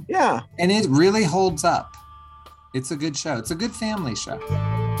everywhere. Yeah, and it really holds up. It's a good show. It's a good family show.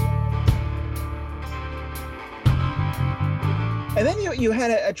 And then you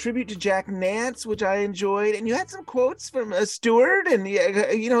had a tribute to Jack Nance, which I enjoyed, and you had some quotes from Stewart, and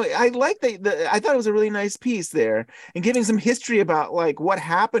I like I thought it was a really nice piece there, and giving some history about like what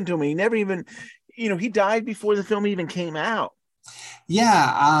happened to him. He never even, he died before the film even came out.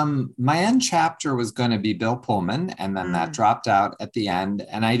 Yeah, my end chapter was going to be Bill Pullman, and then that dropped out at the end.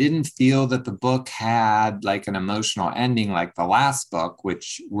 And I didn't feel that the book had like an emotional ending like the last book,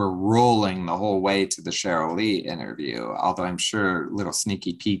 which we're rolling the whole way to the Cheryl Lee interview. Although I'm sure little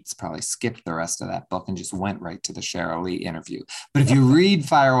Sneaky Pete's probably skipped the rest of that book and just went right to the Cheryl Lee interview. But if you read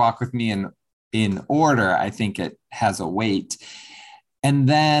Fire Walk with Me in order, I think it has a weight. And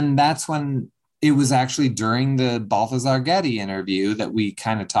then that's when it was actually during the Balthazar Getty interview that we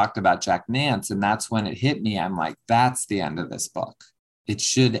kind of talked about Jack Nance. And that's when it hit me. I'm like, that's the end of this book. It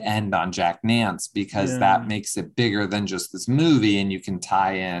should end on Jack Nance because that makes it bigger than just this movie. And you can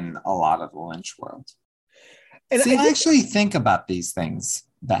tie in a lot of the Lynch world. And I actually think about these things,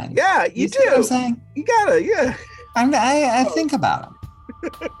 Ben. Yeah, you do. What I'm saying? You gotta, yeah. I think about them.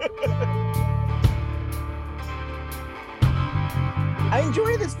 I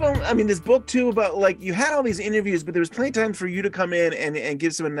enjoy this film. I mean, this book too, about like you had all these interviews, but there was plenty of time for you to come in and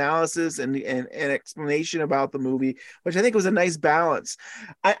give some analysis and explanation about the movie, which I think was a nice balance.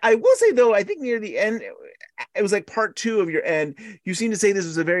 I will say though, I think near the end, it was like part 2 of your end. You seem to say this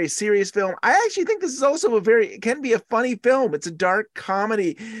was a very serious film. I actually think this is also it can be a funny film. It's a dark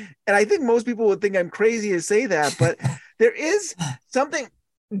comedy. And I think most people would think I'm crazy to say that, but there is something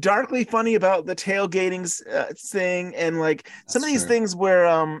darkly funny about the tailgating thing, and like some of these things where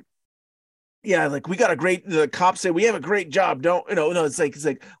like the cops say we have a great job, it's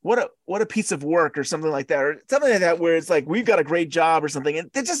like what a piece of work or something like that, or something like that, where it's like we've got a great job or something,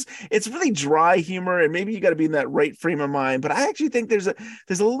 and it's really dry humor, and maybe you got to be in that right frame of mind. But I actually think there's a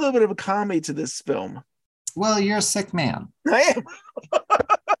little bit of a comedy to this film. Well, you're a sick man. I am.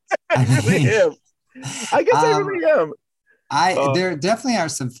 I really am. I guess I really am. There definitely are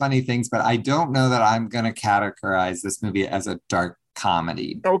some funny things, but I don't know that I'm going to categorize this movie as a dark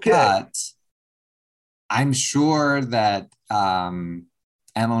comedy. Okay. But I'm sure that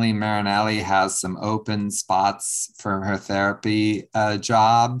Emily Marinelli has some open spots for her therapy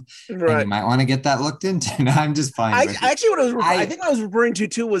job. Right. And you might want to get that looked into. No, I'm just fine. I think what I was referring to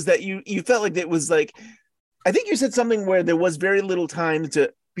too was that you felt like it was like, I think you said something where there was very little time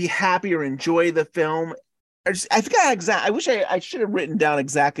to be happy or enjoy the film. I forgot exactly. I wish I should have written down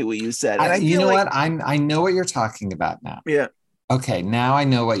exactly what you said. And I know what you're talking about now. Yeah. Okay, now I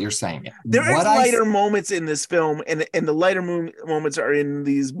know what you're saying. There is lighter moments in this film, and the lighter moments are in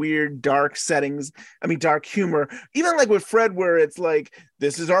these weird, dark settings. I mean, dark humor. Even like with Fred, where it's like,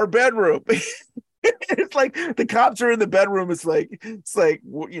 this is our bedroom. It's like the cops are in the bedroom. It's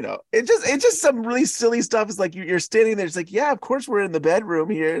just some really silly stuff. It's like you're standing there. It's like, yeah, of course we're in the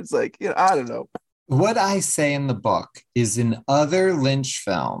bedroom here. It's like, I don't know. What I say in the book is in other Lynch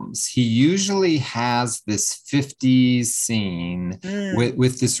films, he usually has this 50s scene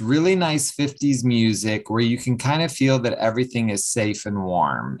with this really nice 50s music where you can kind of feel that everything is safe and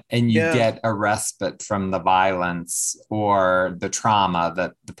warm, and you get a respite from the violence or the trauma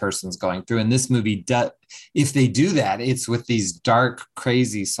that the person's going through. And this movie, if they do that, it's with these dark,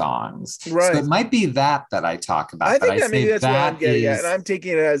 crazy songs. Right. So it might be that I talk about. I think maybe that's what I'm getting at. And I'm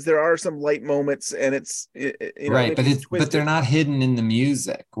taking it as there are some light moments, and it's right, but they're not hidden in the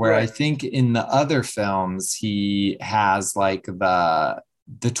music. Where I think in the other films he has like the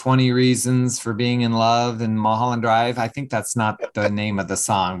 20 Reasons for Being in Love in Mulholland Drive. I think that's not the name of the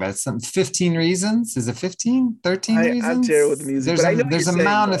song, but it's some 15 Reasons. Is it 15? 13 Reasons? I'm terrible with the music. There's an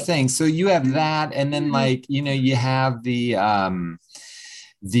amount of things. So you have that, and then like, you have the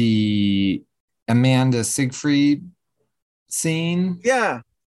Amanda Siegfried scene. Yeah.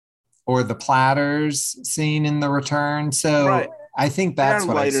 Or the Platters scene in The Return. So I think that's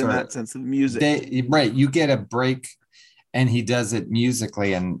what I sort of, in that sense of music. You get a break. and he does it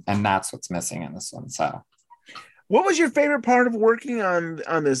musically, and that's what's missing in this one. So What was your favorite part of working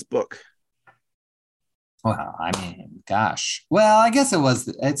on this book? well, I mean, gosh. Well, I guess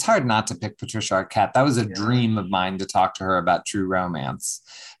it's hard not to pick Patricia Arquette. That was a dream of mine to talk to her about True Romance,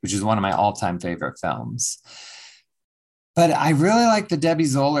 which is one of my all-time favorite films. But I really liked the Debbie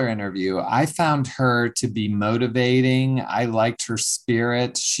Zoller interview. I found her to be motivating. I liked her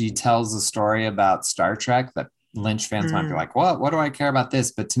spirit. She tells a story about Star Trek that Lynch fans might be like, what do I care about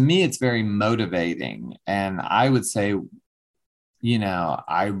this? But to me, it's very motivating. And I would say,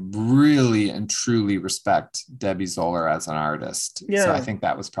 I really and truly respect Debbie Zoller as an artist. Yeah. So I think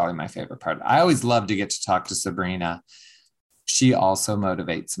that was probably my favorite part. I always love to get to talk to Sabrina. She also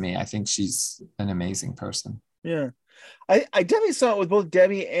motivates me. I think she's an amazing person. Yeah. I definitely saw it with both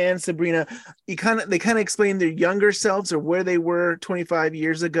Debbie and Sabrina. They kind of explained their younger selves or where they were 25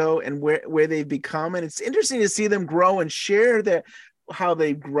 years ago and where they've become. And it's interesting to see them grow and share how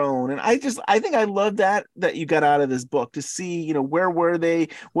they've grown. And I think I love that you got out of this book to see, where were they,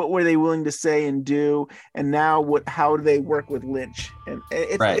 what were they willing to say and do, and now how do they work with Lynch? And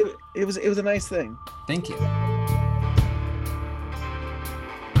it was a nice thing. Thank you.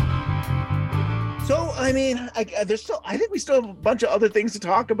 So, I mean, I think we still have a bunch of other things to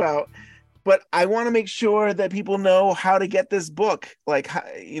talk about, but I want to make sure that people know how to get this book. Like,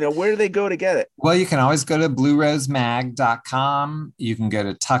 where do they go to get it? Well, you can always go to bluerosemag.com. You can go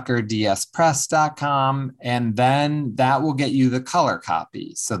to tuckerdspress.com, and then that will get you the color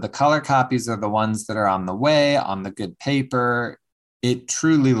copy. So the color copies are the ones that are on the way, on the good paper. It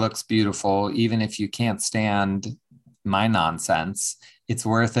truly looks beautiful, even if you can't stand my nonsense. It's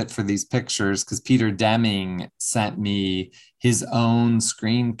worth it for these pictures because Peter Deming sent me his own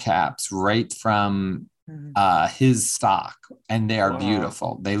screen caps right from his stock, and they are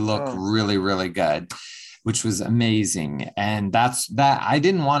beautiful. They look really, really good, which was amazing. And that I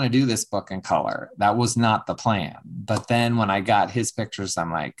didn't want to do this book in color. That was not the plan. But then when I got his pictures,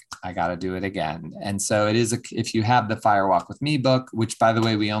 I'm like, I got to do it again. And so it is, if you have the Fire Walk with Me book, which by the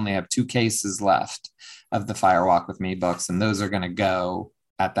way, we only have 2 cases left of the Fire Walk with Me books, and those are going to go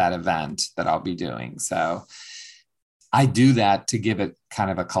at that event that I'll be doing. So I do that to give it kind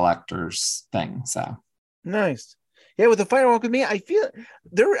of a collector's thing. So nice. Yeah, with the Fire Walk with Me, I feel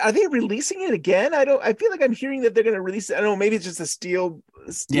are they releasing it again? I feel like I'm hearing that they're going to release it. I don't know, maybe it's just a steel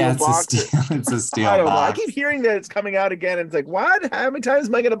box. It's a steel I don't know. I box. keep hearing that it's coming out again, and it's like, what? How many times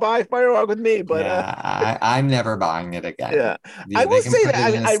am I going to buy Fire Walk with Me? But I'm never buying it again. Yeah, I will say that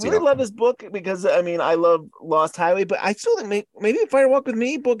I really love this book because I love Lost Highway, but I still think maybe Fire Walk with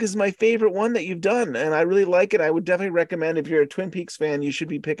Me book is my favorite one that you've done, and I really like it. I would definitely recommend, if you're a Twin Peaks fan, you should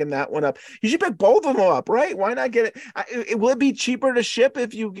be picking that one up. You should pick both of them up, right? Why not get it? Will it be cheaper to ship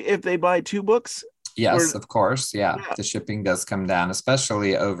if they buy 2 books? Yes, of course. Yeah, the shipping does come down,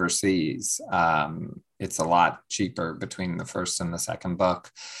 especially overseas. It's a lot cheaper between the first and the second book.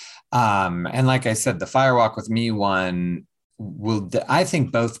 And like I said, the Fire Walk with Me one I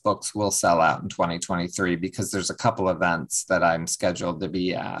think both books will sell out in 2023 because there's a couple events that I'm scheduled to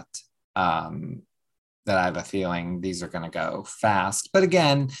be at that I have a feeling these are going to go fast. But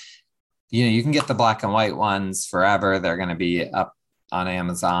again, you can get the black and white ones forever. They're going to be up on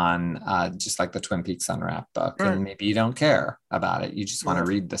Amazon, just like the Twin Peaks Unwrapped book. Right. And maybe you don't care about it. You just want to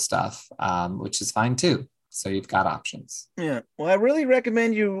read the stuff, which is fine too. So you've got options. Yeah. Well, I really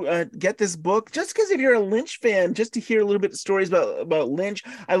recommend you get this book just because if you're a Lynch fan, just to hear a little bit of stories about Lynch.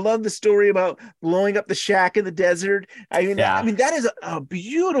 I love the story about blowing up the shack in the desert. I mean, that is a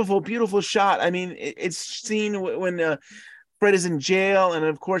beautiful, beautiful shot. I mean, it's seen when Fred is in jail, and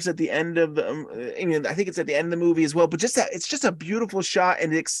of course at the end of I think it's at the end of the movie as well. But it's just a beautiful shot,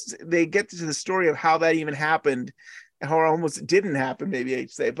 and they get to the story of how that even happened, how it almost didn't happen. Maybe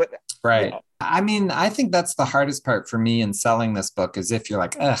I'd say, but right. I mean, I think that's the hardest part for me in selling this book is if you're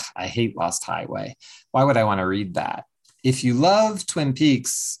like, ugh, I hate Lost Highway. Why would I want to read that? If you love Twin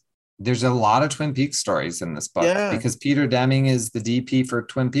Peaks, there's a lot of Twin Peaks stories in this book because Peter Deming is the DP for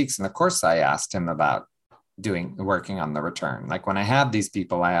Twin Peaks, and of course I asked him about working on The Return. Like when I have these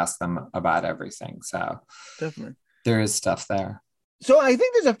people, I ask them about everything. So definitely there is stuff there. So I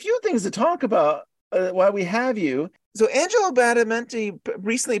think there's a few things to talk about while we have you. So Angelo Badalamenti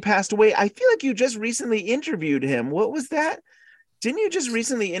recently passed away. I feel like you just recently interviewed him. What was that? Didn't you just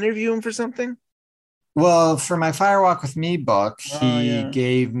recently interview him for something? Well, for my Fire Walk with Me book, he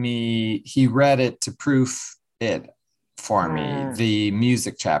read it to proof it for me, the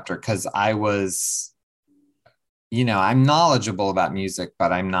music chapter, because I was I'm knowledgeable about music,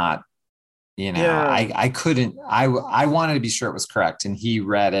 but I'm not, I couldn't, I wanted to be sure it was correct. And he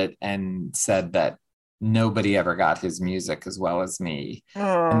read it and said that nobody ever got his music as well as me.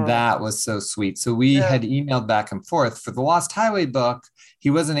 And Oh, that was so sweet. So we yeah, had emailed back and forth for the Lost Highway book.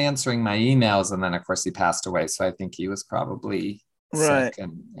 He wasn't answering my emails. And then of course he passed away. So I think he was probably right. sick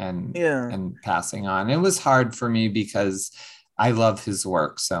and Yeah, and passing on. It was hard for me because I love his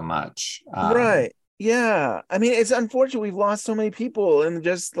work so much. right. Yeah. I mean, it's unfortunate we've lost so many people in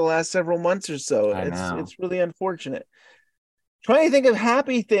just the last several months or so. I It's know. it's really unfortunate. Trying to think of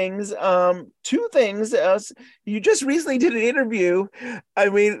happy things. Two things. You just recently did an interview. I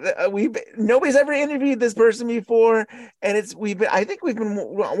mean, we've nobody's ever interviewed this person before, and I think we've been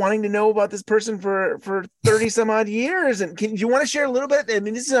wanting to know about this person for 30 some odd years. And can you want to share a little bit? I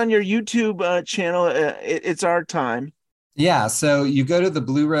mean, this is on your YouTube channel. It's Our Time. Yeah, so you go to the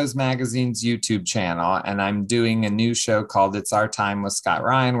Blue Rose Magazine's YouTube channel, and I'm doing a new show called It's Our Time with Scott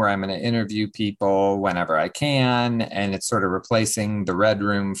Ryan, where I'm going to interview people whenever I can. And it's sort of replacing the Red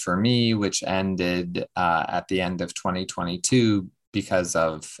Room for me, which ended at the end of 2022 because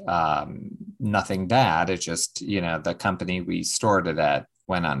of nothing bad. It just, the company we stored it at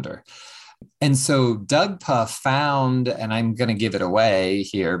went under. And so Doug Puff found, and I'm going to give it away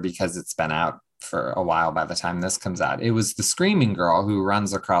here because it's been out for a while by the time this comes out. It was the screaming girl who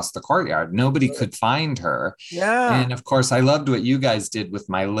runs across the courtyard. Nobody could find her. Yeah. And of course, I loved what you guys did with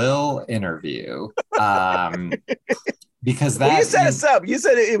my Lil interview. Because Well, you set that, us up. You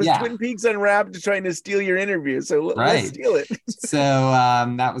said it was yeah. Twin Peaks Unwrapped trying to steal your interview. So let's Right. steal it. So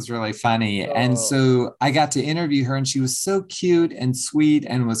that was really funny. And Oh. so I got to interview her, and she was so cute and sweet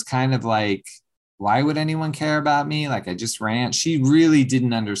and was kind of like, why would anyone care about me? Like, I just ran. She really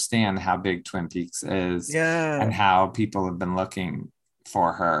didn't understand how big Twin Peaks is Yeah. and how people have been looking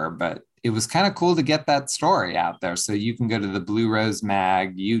for her. But it was kind of cool to get that story out there. So you can go to the Blue Rose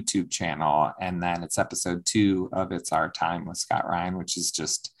Mag YouTube channel, and then it's episode 2 of It's Our Time with Scott Ryan, which is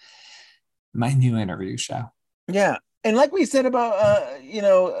just my new interview show. Yeah. And like we said about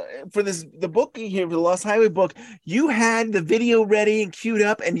for the book here, for the Lost Highway book, you had the video ready and queued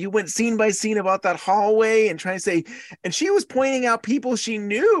up, and you went scene by scene about that hallway and trying to say, and she was pointing out people she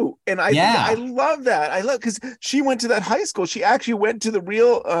knew. And I love that. I love, because she went to that high school. She actually went to the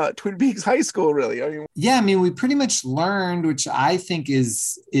real Twin Peaks high school, really. I mean, we pretty much learned, which I think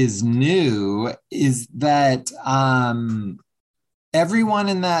is new, is that everyone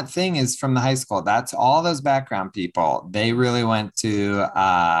in that thing is from the high school. That's all those background people. They really went to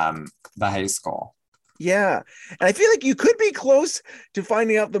the high school. Yeah. And I feel like you could be close to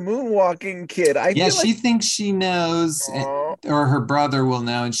finding out the moonwalking kid. She thinks she knows, Aw. or her brother will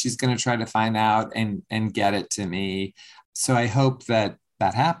know, and she's going to try to find out and get it to me. So I hope that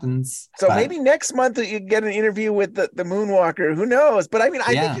happens. So maybe next month you get an interview with the moonwalker. Who knows? But I mean,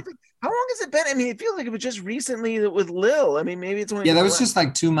 I think how long has it been? I mean, it feels like it was just recently with Lil. I mean, maybe it's only that was just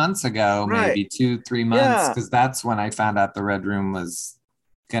like 2 months ago, Right. maybe 2-3 months, because that's when I found out the Red Room was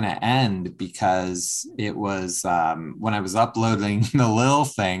going to end, because it was when I was uploading the Lil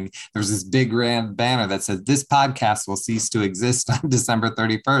thing, there was this big banner that said, "This podcast will cease to exist on December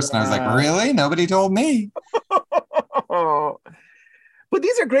 31st." And I was like, really? Nobody told me. But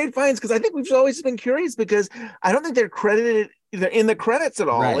these are great finds, because I think we've always been curious, because I don't think they're credited in the credits at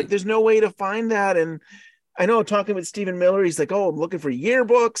all. Right. Like, there's no way to find that. And I know, talking with Stephen Miller, he's like, "Oh, I'm looking for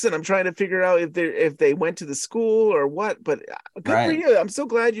yearbooks, and I'm trying to figure out if they went to the school or what." But good for you. I'm so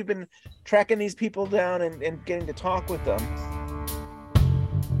glad you've been tracking these people down and getting to talk with them.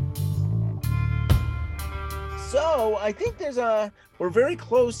 So I think we're very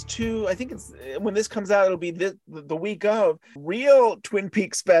close to, I think it's, when this comes out, it'll be the week of Real Twin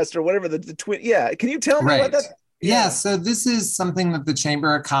Peaks Fest, or whatever the twin. Yeah. Can you tell me about that? Yeah, so this is something that the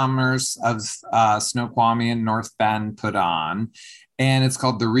Chamber of Commerce of Snoqualmie and North Bend put on, and it's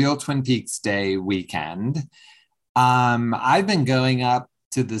called the Real Twin Peaks Day Weekend. I've been going up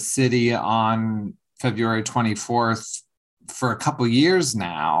to the city on February 24th for a couple years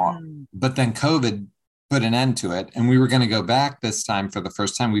now, but then COVID put an end to it, and we were going to go back this time for the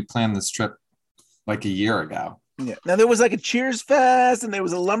first time. We planned this trip like a year ago. Yeah. Now there was like a Cheers Fest, and there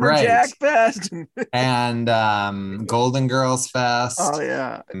was a Lumberjack Fest, and Golden Girls Fest. Oh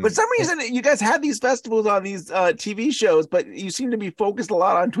yeah. For some reason, you guys had these festivals on these TV shows, but you seem to be focused a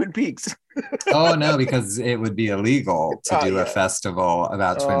lot on Twin Peaks. Oh no, because it would be illegal to do a festival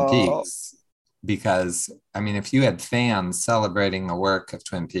about Twin Peaks. Because I mean, if you had fans celebrating the work of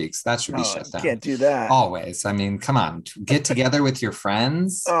Twin Peaks, that should be shut down. Can't do that. Always. I mean, come on, get together with your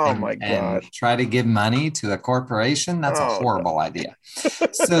friends. And try to give money to a corporation. That's a horrible idea.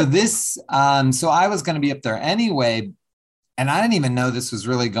 So this, so I was going to be up there anyway, and I didn't even know this was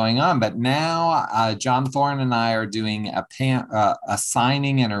really going on, but now John Thorne and I are doing a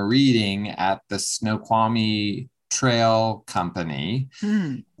signing and a reading at the Snoqualmie Trail Company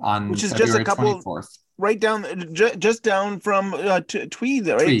on Which is February just a couple 24th. right down, just down from Tweed,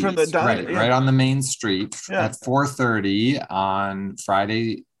 right? Tweeds, From the diner. right on the main street Yeah. at 4:30 on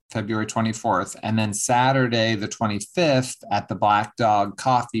Friday, February 24th, and then Saturday the 25th at the Black Dog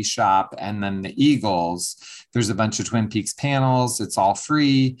Coffee Shop, and then the Eagles. There's a bunch of Twin Peaks panels. It's all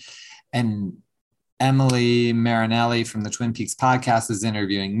free, and Emily Marinelli from the Twin Peaks podcast is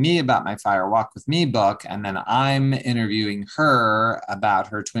interviewing me about my Fire Walk with Me book, and then I'm interviewing her about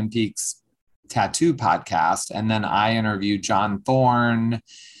her Twin Peaks tattoo podcast, and then I interview John Thorne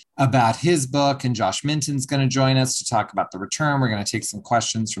about his book, and Josh Minton's going to join us to talk about The Return. We're going to take some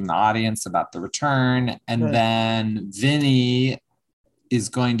questions from the audience about The Return, and then Vinny is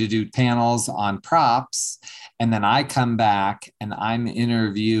going to do panels on props, and then I come back and I'm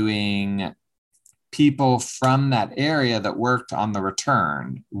interviewing people from that area that worked on The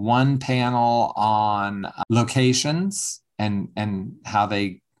Return. One panel on locations and how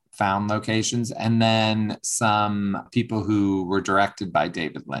they found locations, and then some people who were directed by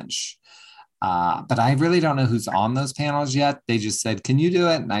David Lynch. But I really don't know who's on those panels yet. They just said, "Can you do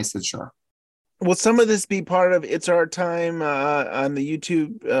it?" And I said, "Sure." Will some of this be part of It's Our Time on the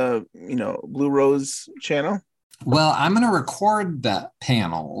YouTube, Blue Rose channel? Well, I'm going to record the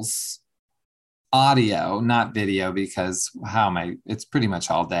panels audio, not video, because it's pretty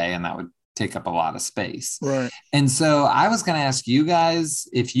much all day and that would take up a lot of space. Right. And so I was going to ask you guys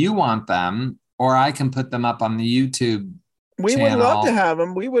if you want them, or I can put them up on the YouTube We channel. would love to have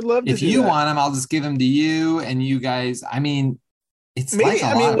them. We would love to. If you want them, I'll just give them to you, and you guys, I mean, it's Maybe, like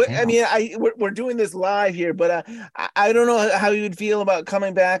a lot of panels. we're doing this live here, but I don't know how you would feel about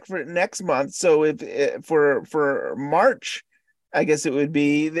coming back for next month. So if for March, I guess it would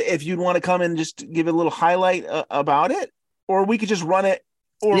be if you'd want to come and just give a little highlight about it, or we could just run it.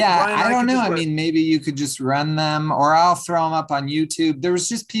 Or yeah, Ryan I don't know. I run mean, maybe you could just run them, or I'll throw them up on YouTube. There was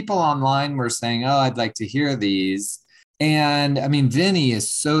just people online were saying, "Oh, I'd like to hear these." And I mean, Vinny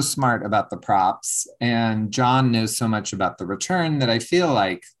is so smart about the props, and John knows so much about The Return that I feel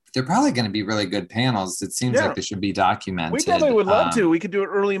like they're probably going to be really good panels. It seems like they should be documented. We definitely would love to. We could do it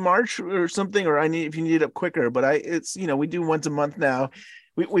early March or something, or if you need it up quicker. But we do once a month now.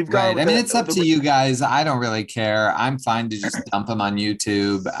 We've got. Right. I mean, it's up to you guys. I don't really care. I'm fine to just dump them on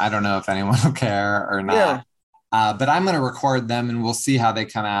YouTube. I don't know if anyone will care or not. Yeah. But I'm going to record them and we'll see how they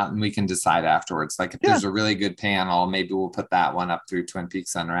come out and we can decide afterwards. Like if there's a really good panel, maybe we'll put that one up through Twin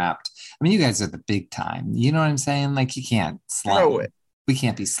Peaks Unwrapped. I mean, you guys are the big time. You know what I'm saying? Like you can't slum. We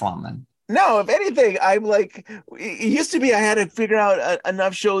can't be slumming. No, if anything, I'm like, it used to be I had to figure out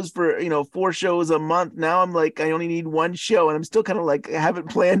enough shows for, 4 shows a month. Now I'm like, I only need 1 show and I'm still kind of like, I haven't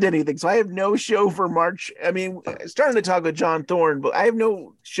planned anything. So I have no show for March. I mean, starting to talk with John Thorne, but I have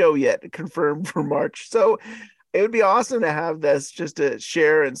no show yet confirmed for March. So it would be awesome to have this just to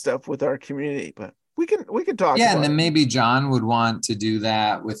share and stuff with our community, but we can talk. Yeah. And then maybe John would want to do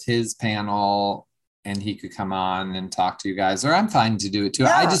that with his panel and he could come on and talk to you guys, or I'm fine to do it too.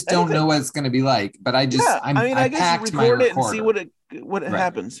 I just don't know what it's going to be like, but I guess you record it and see what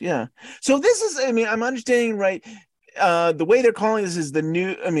happens. Yeah. So this is, I'm understanding, right. The way they're calling this is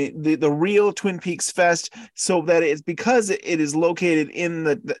the real Twin Peaks Fest. So that it's because it is located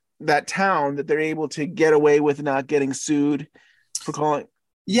in that town that they're able to get away with not getting sued for calling.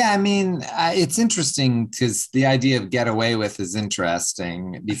 Yeah, I mean, it's interesting because the idea of get away with is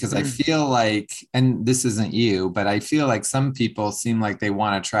interesting because I feel like, and this isn't you, but I feel like some people seem like they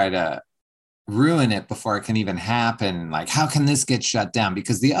want to try to ruin it before it can even happen. Like, how can this get shut down?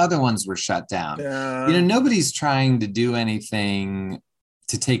 Because the other ones were shut down. Nobody's trying to do anything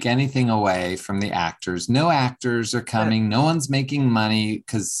to take anything away from the actors. No actors are coming. No one's making money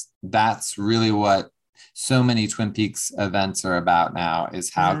because that's really what so many Twin Peaks events are about now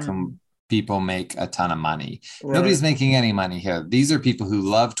is how can people make a ton of money. Nobody's making any money here. These are people who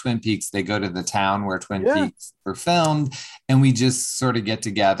love Twin Peaks. They go to the town where Twin Peaks were filmed and we just sort of get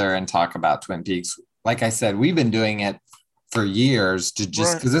together and talk about Twin Peaks. Like I said, we've been doing it for years to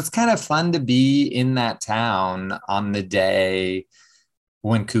just because it's kind of fun to be in that town on the day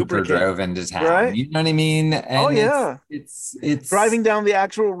when Cooper drove into town, right? You know what I mean? And it's driving down the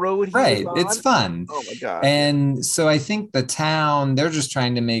actual road. Right. It's fun. Oh my God. And so I think the town, they're just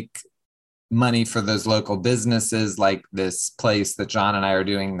trying to make money for those local businesses like this place that John and I are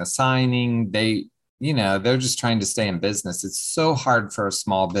doing the signing. They're just trying to stay in business. It's so hard for a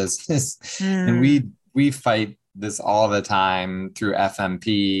small business. And we fight this all the time through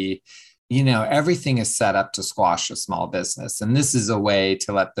FMP. everything is set up to squash a small business. And this is a way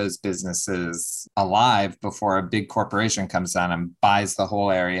to let those businesses alive before a big corporation comes down and buys the whole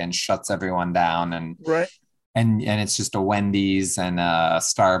area and shuts everyone down. Right. And it's just a Wendy's and a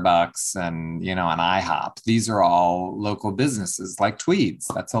Starbucks and, an IHOP. These are all local businesses like Tweeds.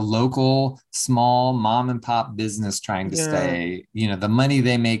 That's a local, small mom and pop business trying to stay. The money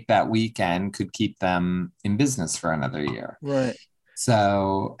they make that weekend could keep them in business for another year. Right.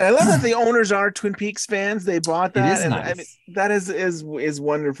 So I love that the owners are Twin Peaks fans. They bought that. It is and nice. I mean, that is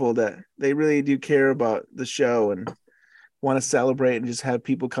wonderful that they really do care about the show and want to celebrate and just have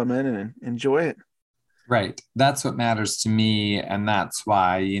people come in and enjoy it. Right. That's what matters to me. And that's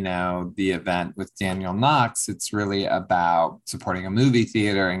why, the event with Daniel Knox, it's really about supporting a movie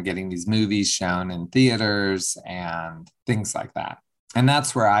theater and getting these movies shown in theaters and things like that. And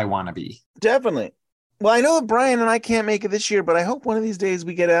that's where I want to be. Definitely. Well, I know that Brian and I can't make it this year, but I hope one of these days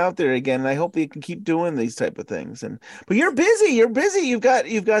we get out there again. And I hope we can keep doing these type of things. But you're busy. You've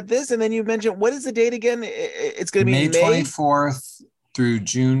got this. And then you mentioned, what is the date again? It's going to be May 24th through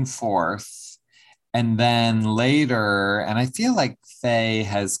June 4th. And then later, and I feel like Faye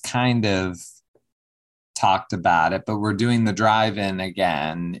has kind of talked about it, but we're doing the drive-in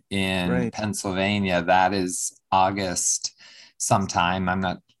again in Pennsylvania. That is August sometime. I'm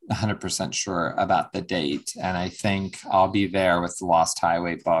not 100% sure about the date. And I think I'll be there with the Lost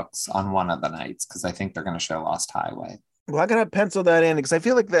Highway books on one of the nights because I think they're going to show Lost Highway. Well, I got to pencil that in because I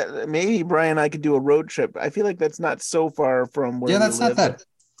feel like that maybe Brian and I could do a road trip. I feel like that's not so far from where that's we live.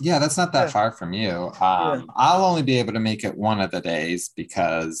 That's not that far from you. I'll only be able to make it one of the days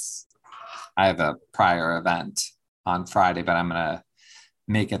because I have a prior event on Friday, but I'm going to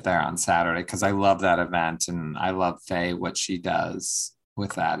make it there on Saturday because I love that event and I love Faye, what she does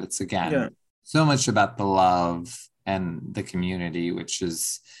with that. It's again so much about the love and the community, which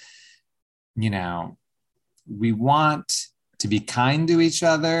is, we want to be kind to each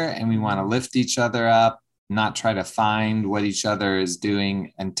other and we want to lift each other up, not try to find what each other is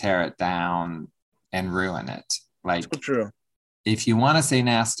doing and tear it down and ruin it. Like, so true. If you want to say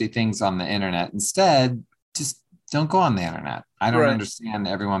nasty things on the internet, instead, just don't go on the internet. I don't understand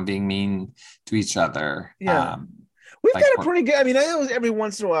everyone being mean to each other. Yeah. We've got a pretty good, I know every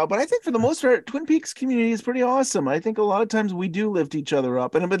once in a while, but I think for the most part, Twin Peaks community is pretty awesome. I think a lot of times we do lift each other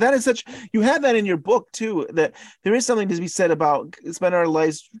up. But that is you have that in your book too, that there is something to be said about spend our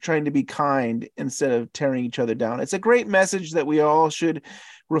lives trying to be kind instead of tearing each other down. It's a great message that we all should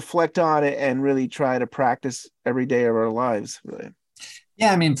reflect on it and really try to practice every day of our lives. Really.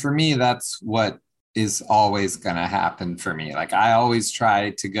 Yeah. For me, that's what is always going to happen for me. Like I always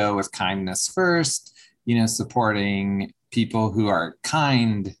try to go with kindness first, supporting people who are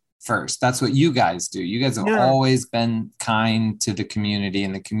kind first. That's what you guys do. You guys have always been kind to the community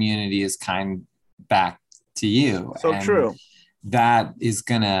and the community is kind back to you. So true. That is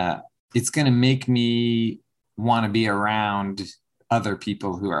it's going to make me want to be around other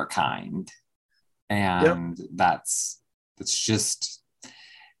people who are kind. And that's just,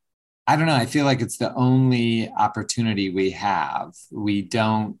 I don't know. I feel like it's the only opportunity we have. We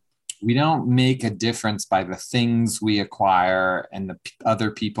don't make a difference by the things we acquire and the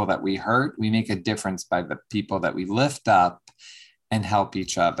other people that we hurt. We make a difference by the people that we lift up and help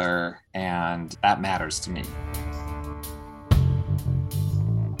each other. And that matters to me.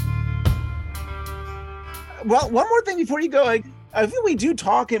 Well, one more thing before you go. I feel we do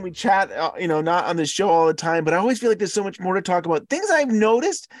talk and we chat, not on the show all the time, but I always feel like there's so much more to talk about. Things I've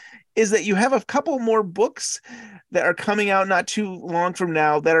noticed is that you have a couple more books that are coming out not too long from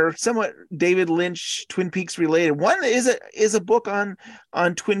now that are somewhat David Lynch Twin Peaks related. One is a book on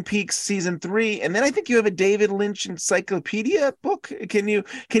Twin Peaks season 3, and then I think you have a David Lynch encyclopedia book. Can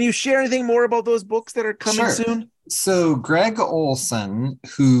you share anything more about those books that are coming soon? So Greg Olson,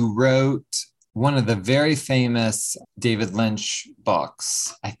 who wrote one of the very famous David Lynch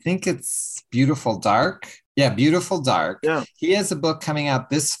books, I think it's Beautiful Dark. Yeah, Beautiful Dark. Yeah. He has a book coming out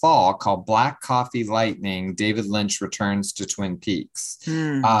this fall called Black Coffee Lightning, David Lynch Returns to Twin Peaks.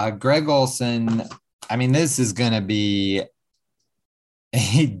 Greg Olson, this is going to be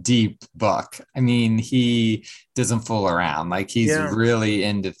a deep book. He doesn't fool around. Like he's really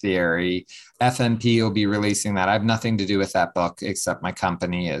into theory. FMP will be releasing that. I have nothing to do with that book except my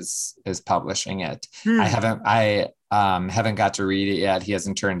company is publishing it. I Haven't got to read it yet. He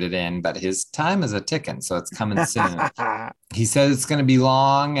hasn't turned it in, but his time is a ticking, so it's coming soon. He said it's going to be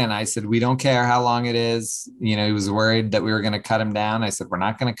long, and I said we don't care how long it is. You know, he was worried that we were going to cut him down. I said we're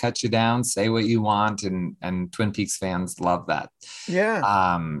not going to cut you down. Say what you want, and Twin Peaks fans love that.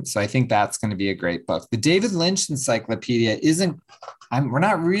 Yeah. So I think that's going to be a great book. The David Lynch Encyclopedia we're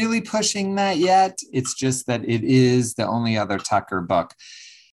not really pushing that yet. It's just that it is the only other Tucker book.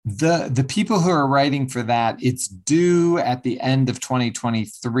 The people who are writing for that, it's due at the end of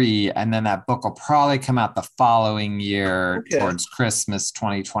 2023, and then that book will probably come out the following year towards Christmas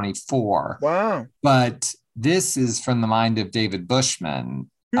 2024. Wow. But this is from the mind of David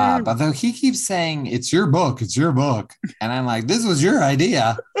Bushman. Although he keeps saying it's your book, and I'm like, this was your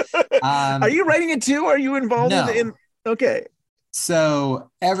idea. Are you writing it too? Are you involved in? Okay.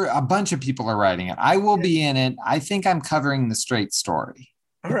 So a bunch of people are writing it. I will be in it. I think I'm covering the straight story.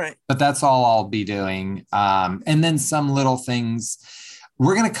 All right. But that's all I'll be doing. And then some little things.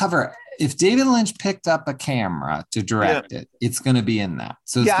 We're going to cover, if David Lynch picked up a camera to direct it, it's going to be in that.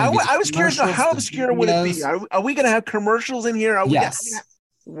 So I was curious, how obscure would it be? Are we going to have commercials in here? Yes.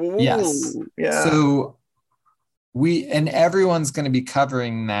 Yes. Yeah. So everyone's going to be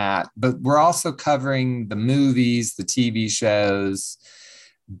covering that, but we're also covering the movies, the TV shows,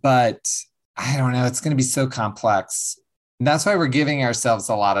 but I don't know. It's going to be so complex. And that's why we're giving ourselves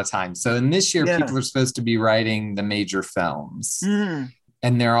a lot of time. So in this year, people are supposed to be writing the major films,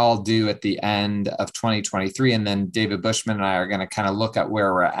 and they're all due at the end of 2023. And then David Bushman and I are going to kind of look at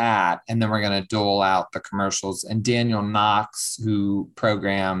where we're at, and then we're going to dole out the commercials. And Daniel Knox, who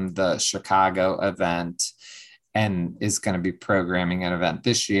programmed the Chicago event and is going to be programming an event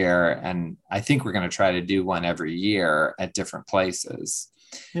this year. And I think we're going to try to do one every year at different places.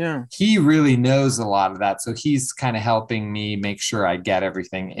 Yeah. He really knows a lot of that. So he's kind of helping me make sure I get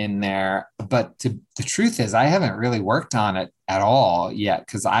everything in there. But the truth is, I haven't really worked on it at all yet,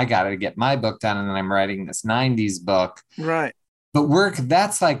 because I got to get my book done. And then I'm writing this 90s book. Right. But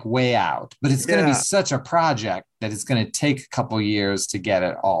that's like way out. But it's going to be such a project that it's going to take a couple years to get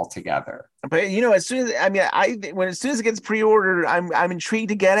it all together. But as soon as as soon as it gets pre-ordered, I'm intrigued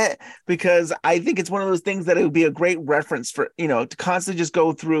to get it, because I think it's one of those things that it would be a great reference for, to constantly just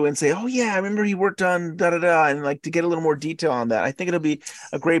go through and say, oh yeah, I remember he worked on da da da, and like to get a little more detail on that. I think it'll be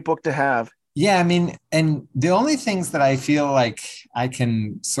a great book to have. Yeah, I mean, and the only things that I feel like I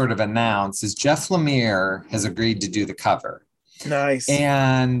can sort of announce is Jeff Lemire has agreed to do the cover. Nice.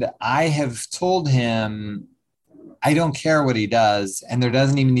 And I have told him I don't care what he does, and there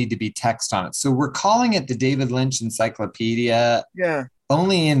doesn't even need to be text on it. So we're calling it the David Lynch Encyclopedia. Yeah.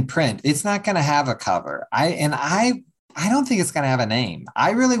 Only in print. It's not going to have a cover. I don't think it's going to have a name.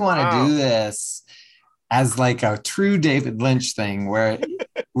 I really want to do this as like a true David Lynch thing, where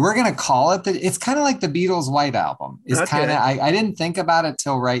we're going to call it it's kind of like the Beatles' White Album. It's kind of, I didn't think about it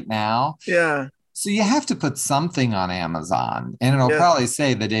till right now. Yeah. So you have to put something on Amazon, and it'll probably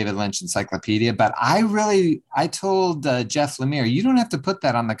say the David Lynch Encyclopedia. But I told Jeff Lemire, you don't have to put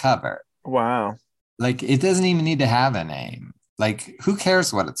that on the cover. Wow. Like, it doesn't even need to have a name. Like, who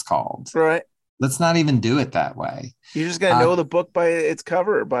cares what it's called? Right. Let's not even do it that way. You're just going to know the book by its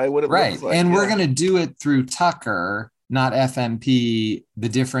cover, by what it looks like. And we're going to do it through Tucker, not FMP. The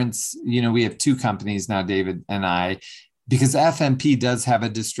difference, we have two companies now, David and I, because FMP does have a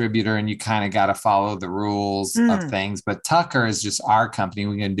distributor, and you kind of got to follow the rules of things. But Tucker is just our company.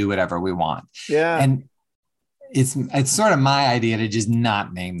 We can do whatever we want. Yeah. And it's sort of my idea to just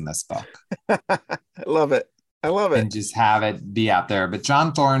not name this book. I love it. And just have it be out there. But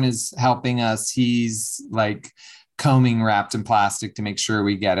John Thorne is helping us. He's like combing wrapped in plastic to make sure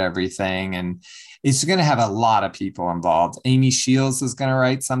we get everything. And it's going to have a lot of people involved. Amy Shields is going to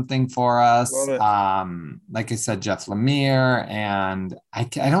write something for us. Like I said, Jeff Lemire, and I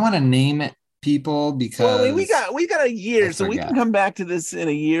don't want to name it people because we got a year, so we can come back to this in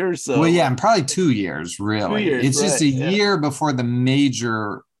a year or so. Well, yeah, and probably 2 years, really. 2 years, it's just a year before the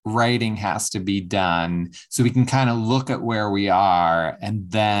major writing has to be done, so we can kind of look at where we are and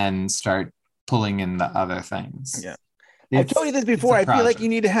then start pulling in the other things. Yeah. I've told you this before. I feel like you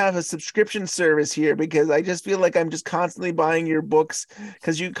need to have a subscription service here, because I just feel like I'm just constantly buying your books,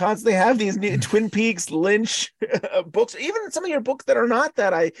 because you constantly have these new Twin Peaks, Lynch books, even some of your books that are not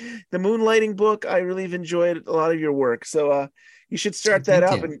that. The Moonlighting book, I really have enjoyed a lot of your work. So you should start that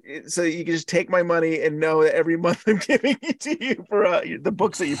up, and so you can just take my money and know that every month I'm giving it to you for the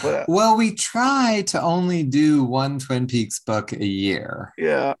books that you put out. Well, we try to only do one Twin Peaks book a year.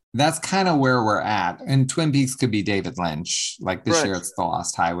 Yeah. That's kind of where we're at. And Twin Peaks could be David Lynch. Like this year, it's the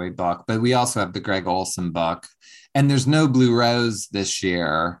Lost Highway book, but we also have the Greg Olson book. And there's no Blue Rose this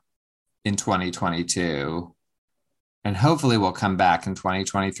year in 2022. And hopefully we'll come back in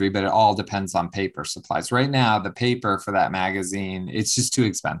 2023, but it all depends on paper supplies. Right now, the paper for that magazine, it's just too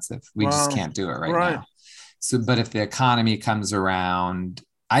expensive. We just Wow. can't do it right Right. now. So, but if the economy comes around,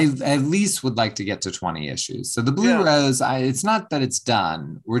 I at least would like to get to 20 issues. So the Blue Yeah. Rose, it's not that it's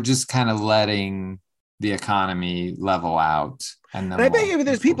done. We're just kind of letting the economy level out. And then And I bet we'll- you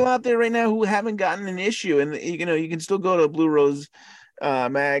there's people out there right now who haven't gotten an issue, and you can still go to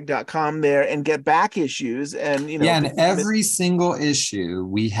bluerosemag.com there and get back issues, and yeah, and every single issue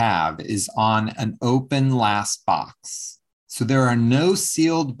we have is on an open last box. So there are no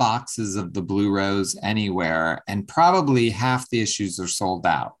sealed boxes of the Blue Rose anywhere, and probably half the issues are sold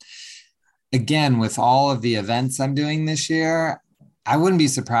out. Again, with all of the events I'm doing this year, I wouldn't be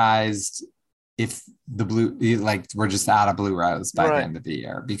surprised if we're just out of Blue Rose by Right. the end of the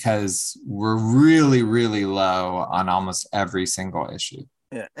year, because we're really, really low on almost every single issue.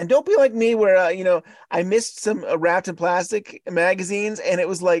 Yeah. And don't be like me where, I missed some wrapped in plastic magazines, and it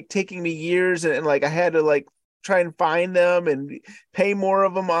was like taking me years, and like I had to like try and find them and pay more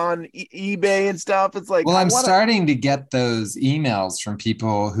of them on eBay and stuff. It's like, well, I'm starting to get those emails from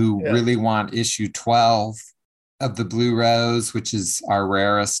people who really want issue 12 of the Blue Rose, which is our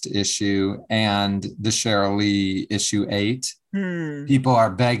rarest issue, and the Cheryl Lee issue 8. People are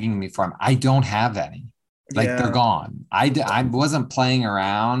begging me for them. I don't have any. They're gone. I wasn't playing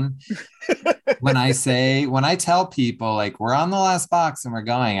around. when I tell people like we're on the last box and we're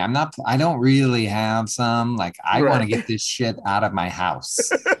going, I don't really have some. Like I want to get this shit out of my house.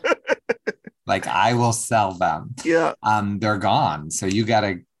 Like I will sell them. Yeah. They're gone. So you got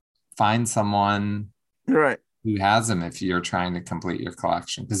to find someone who has them if you're trying to complete your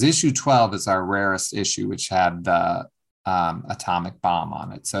collection. Because issue 12 is our rarest issue, which had the atomic bomb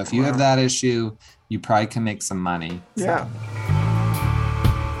on it. So if you have that issue, you probably can make some money. Yeah.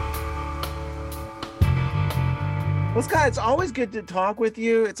 Well, Scott, it's always good to talk with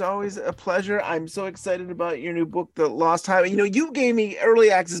you. It's always a pleasure. I'm so excited about your new book, The Lost Highway. You gave me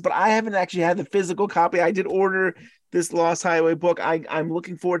early access, but I haven't actually had the physical copy. I did order this Lost Highway book. I'm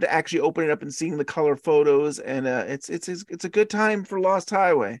looking forward to actually opening it up and seeing the color photos. And it's a good time for Lost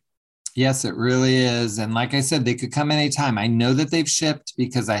Highway. Yes, it really is. And like I said, they could come anytime. I know that they've shipped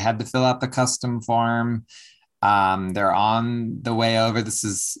because I had to fill out the custom form. They're on the way over. This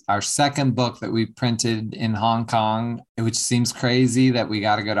is our second book that we printed in Hong Kong, which seems crazy that we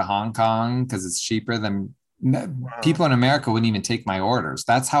got to go to Hong Kong because it's cheaper than people in America wouldn't even take my orders.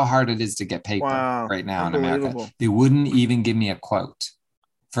 That's how hard it is to get paper right now in America. They wouldn't even give me a quote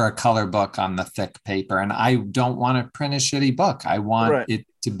for a color book on the thick paper. And I don't want to print a shitty book. I want it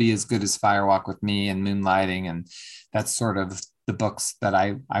to be as good as Firewalk with Me and Moonlighting. And that's sort of the books that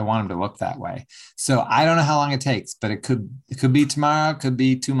I want them to look that way. So I don't know how long it takes, but it could be tomorrow, it could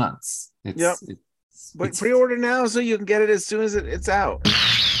be 2 months. But pre-order now so you can get it as soon as it's out.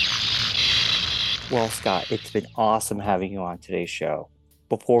 Well, Scott, it's been awesome having you on today's show.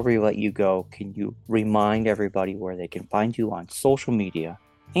 Before we let you go, can you remind everybody where they can find you on social media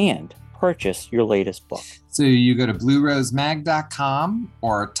and purchase your latest book? So you go to bluerosemag.com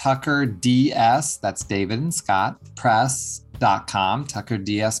or Tucker DS, that's David and Scott, press.com,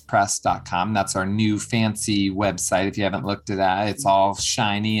 tuckerdspress.com. That's our new fancy website. If you haven't looked at that, it's all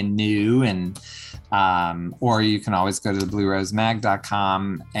shiny and new. And or you can always go to the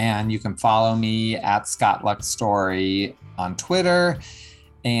bluerosemag.com, and you can follow me at Scott Lux Story on Twitter.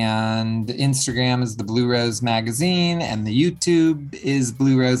 And Instagram is the Blue Rose Magazine, and the YouTube is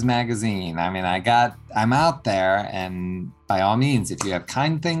Blue Rose Magazine. I mean, I'm out there, and by all means, if you have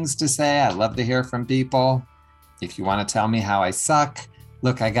kind things to say, I love to hear from people. If you want to tell me how I suck,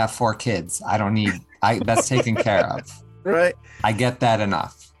 look, I got 4 kids. That's taken care of. Right. I get that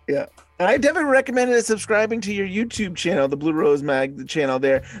enough. Yeah. I definitely recommend subscribing to your YouTube channel, the Blue Rose Mag channel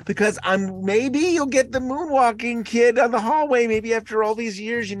there, because maybe you'll get the moonwalking kid on the hallway. Maybe after all these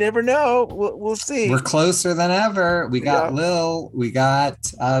years, you never know. We'll see. We're closer than ever. We got Lil, we got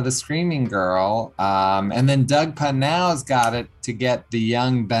the Screaming Girl, and then Doug Pannell's got it to get the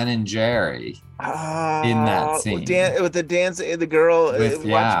young Ben and Jerry in that scene with the dance, the girl. That'd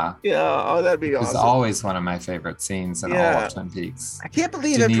be awesome. It's always one of my favorite scenes in all of Twin Peaks. I can't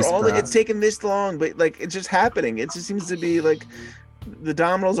believe after all that it's taken this long, but like it's just happening. It just seems to be like the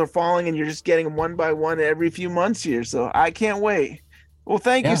dominoes are falling, and you're just getting them one by one every few months here. So I can't wait. Well,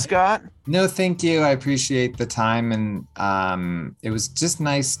 thank you, Scott. No, thank you. I appreciate the time, and it was just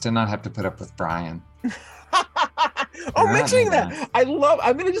nice to not have to put up with Brian. Oh, You're mentioning not that,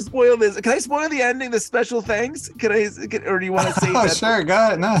 I'm gonna just spoil this. Can I spoil the ending, the special thanks? Or do you want to say Oh, that? sure, go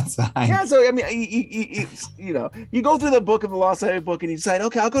ahead. No, it's fine. Yeah, so I mean, you go through the book of the Lost Highway book, and you decide,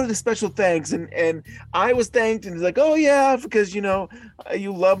 okay, I'll go to the special thanks, and I was thanked, and he's like, oh yeah, because you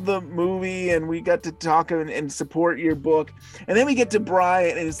love the movie, and we got to talk and support your book, and then we get to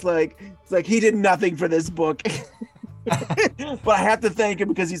Brian, and it's like he did nothing for this book. But I have to thank him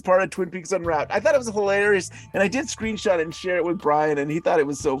because he's part of Twin Peaks Unwrapped. I thought it was hilarious, and I did screenshot it and share it with Brian, and he thought it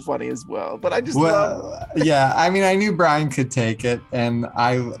was so funny as well. But I just love. Yeah, I mean, I knew Brian could take it, and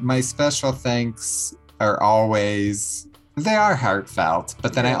my special thanks are always, they are heartfelt,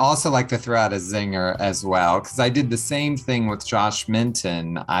 but then I also like to throw out a zinger as well, because I did the same thing with Josh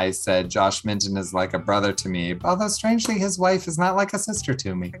Minton. I said Josh Minton is like a brother to me, although strangely his wife is not like a sister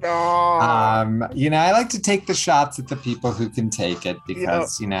to me. I like to take the shots at the people who can take it,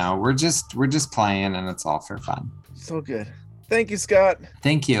 because we're just playing, and it's all for fun. So good. Thank you, Scott.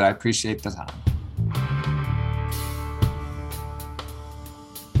 Thank you. I appreciate the time.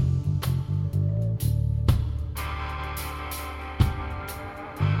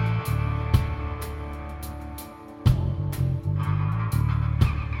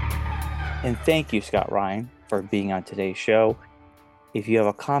 And thank you, Scott Ryan, for being on today's show. If you have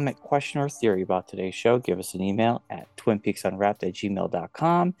a comment, question, or theory about today's show, give us an email at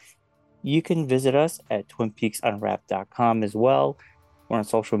twinpeaksunwrapped@gmail.com. You can visit us at twinpeaksunwrapped.com as well. We're on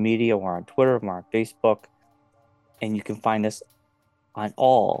social media. We're on Twitter. We're on Facebook. And you can find us on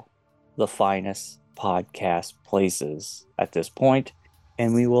all the finest podcast places at this point.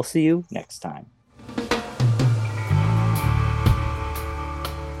 And we will see you next time.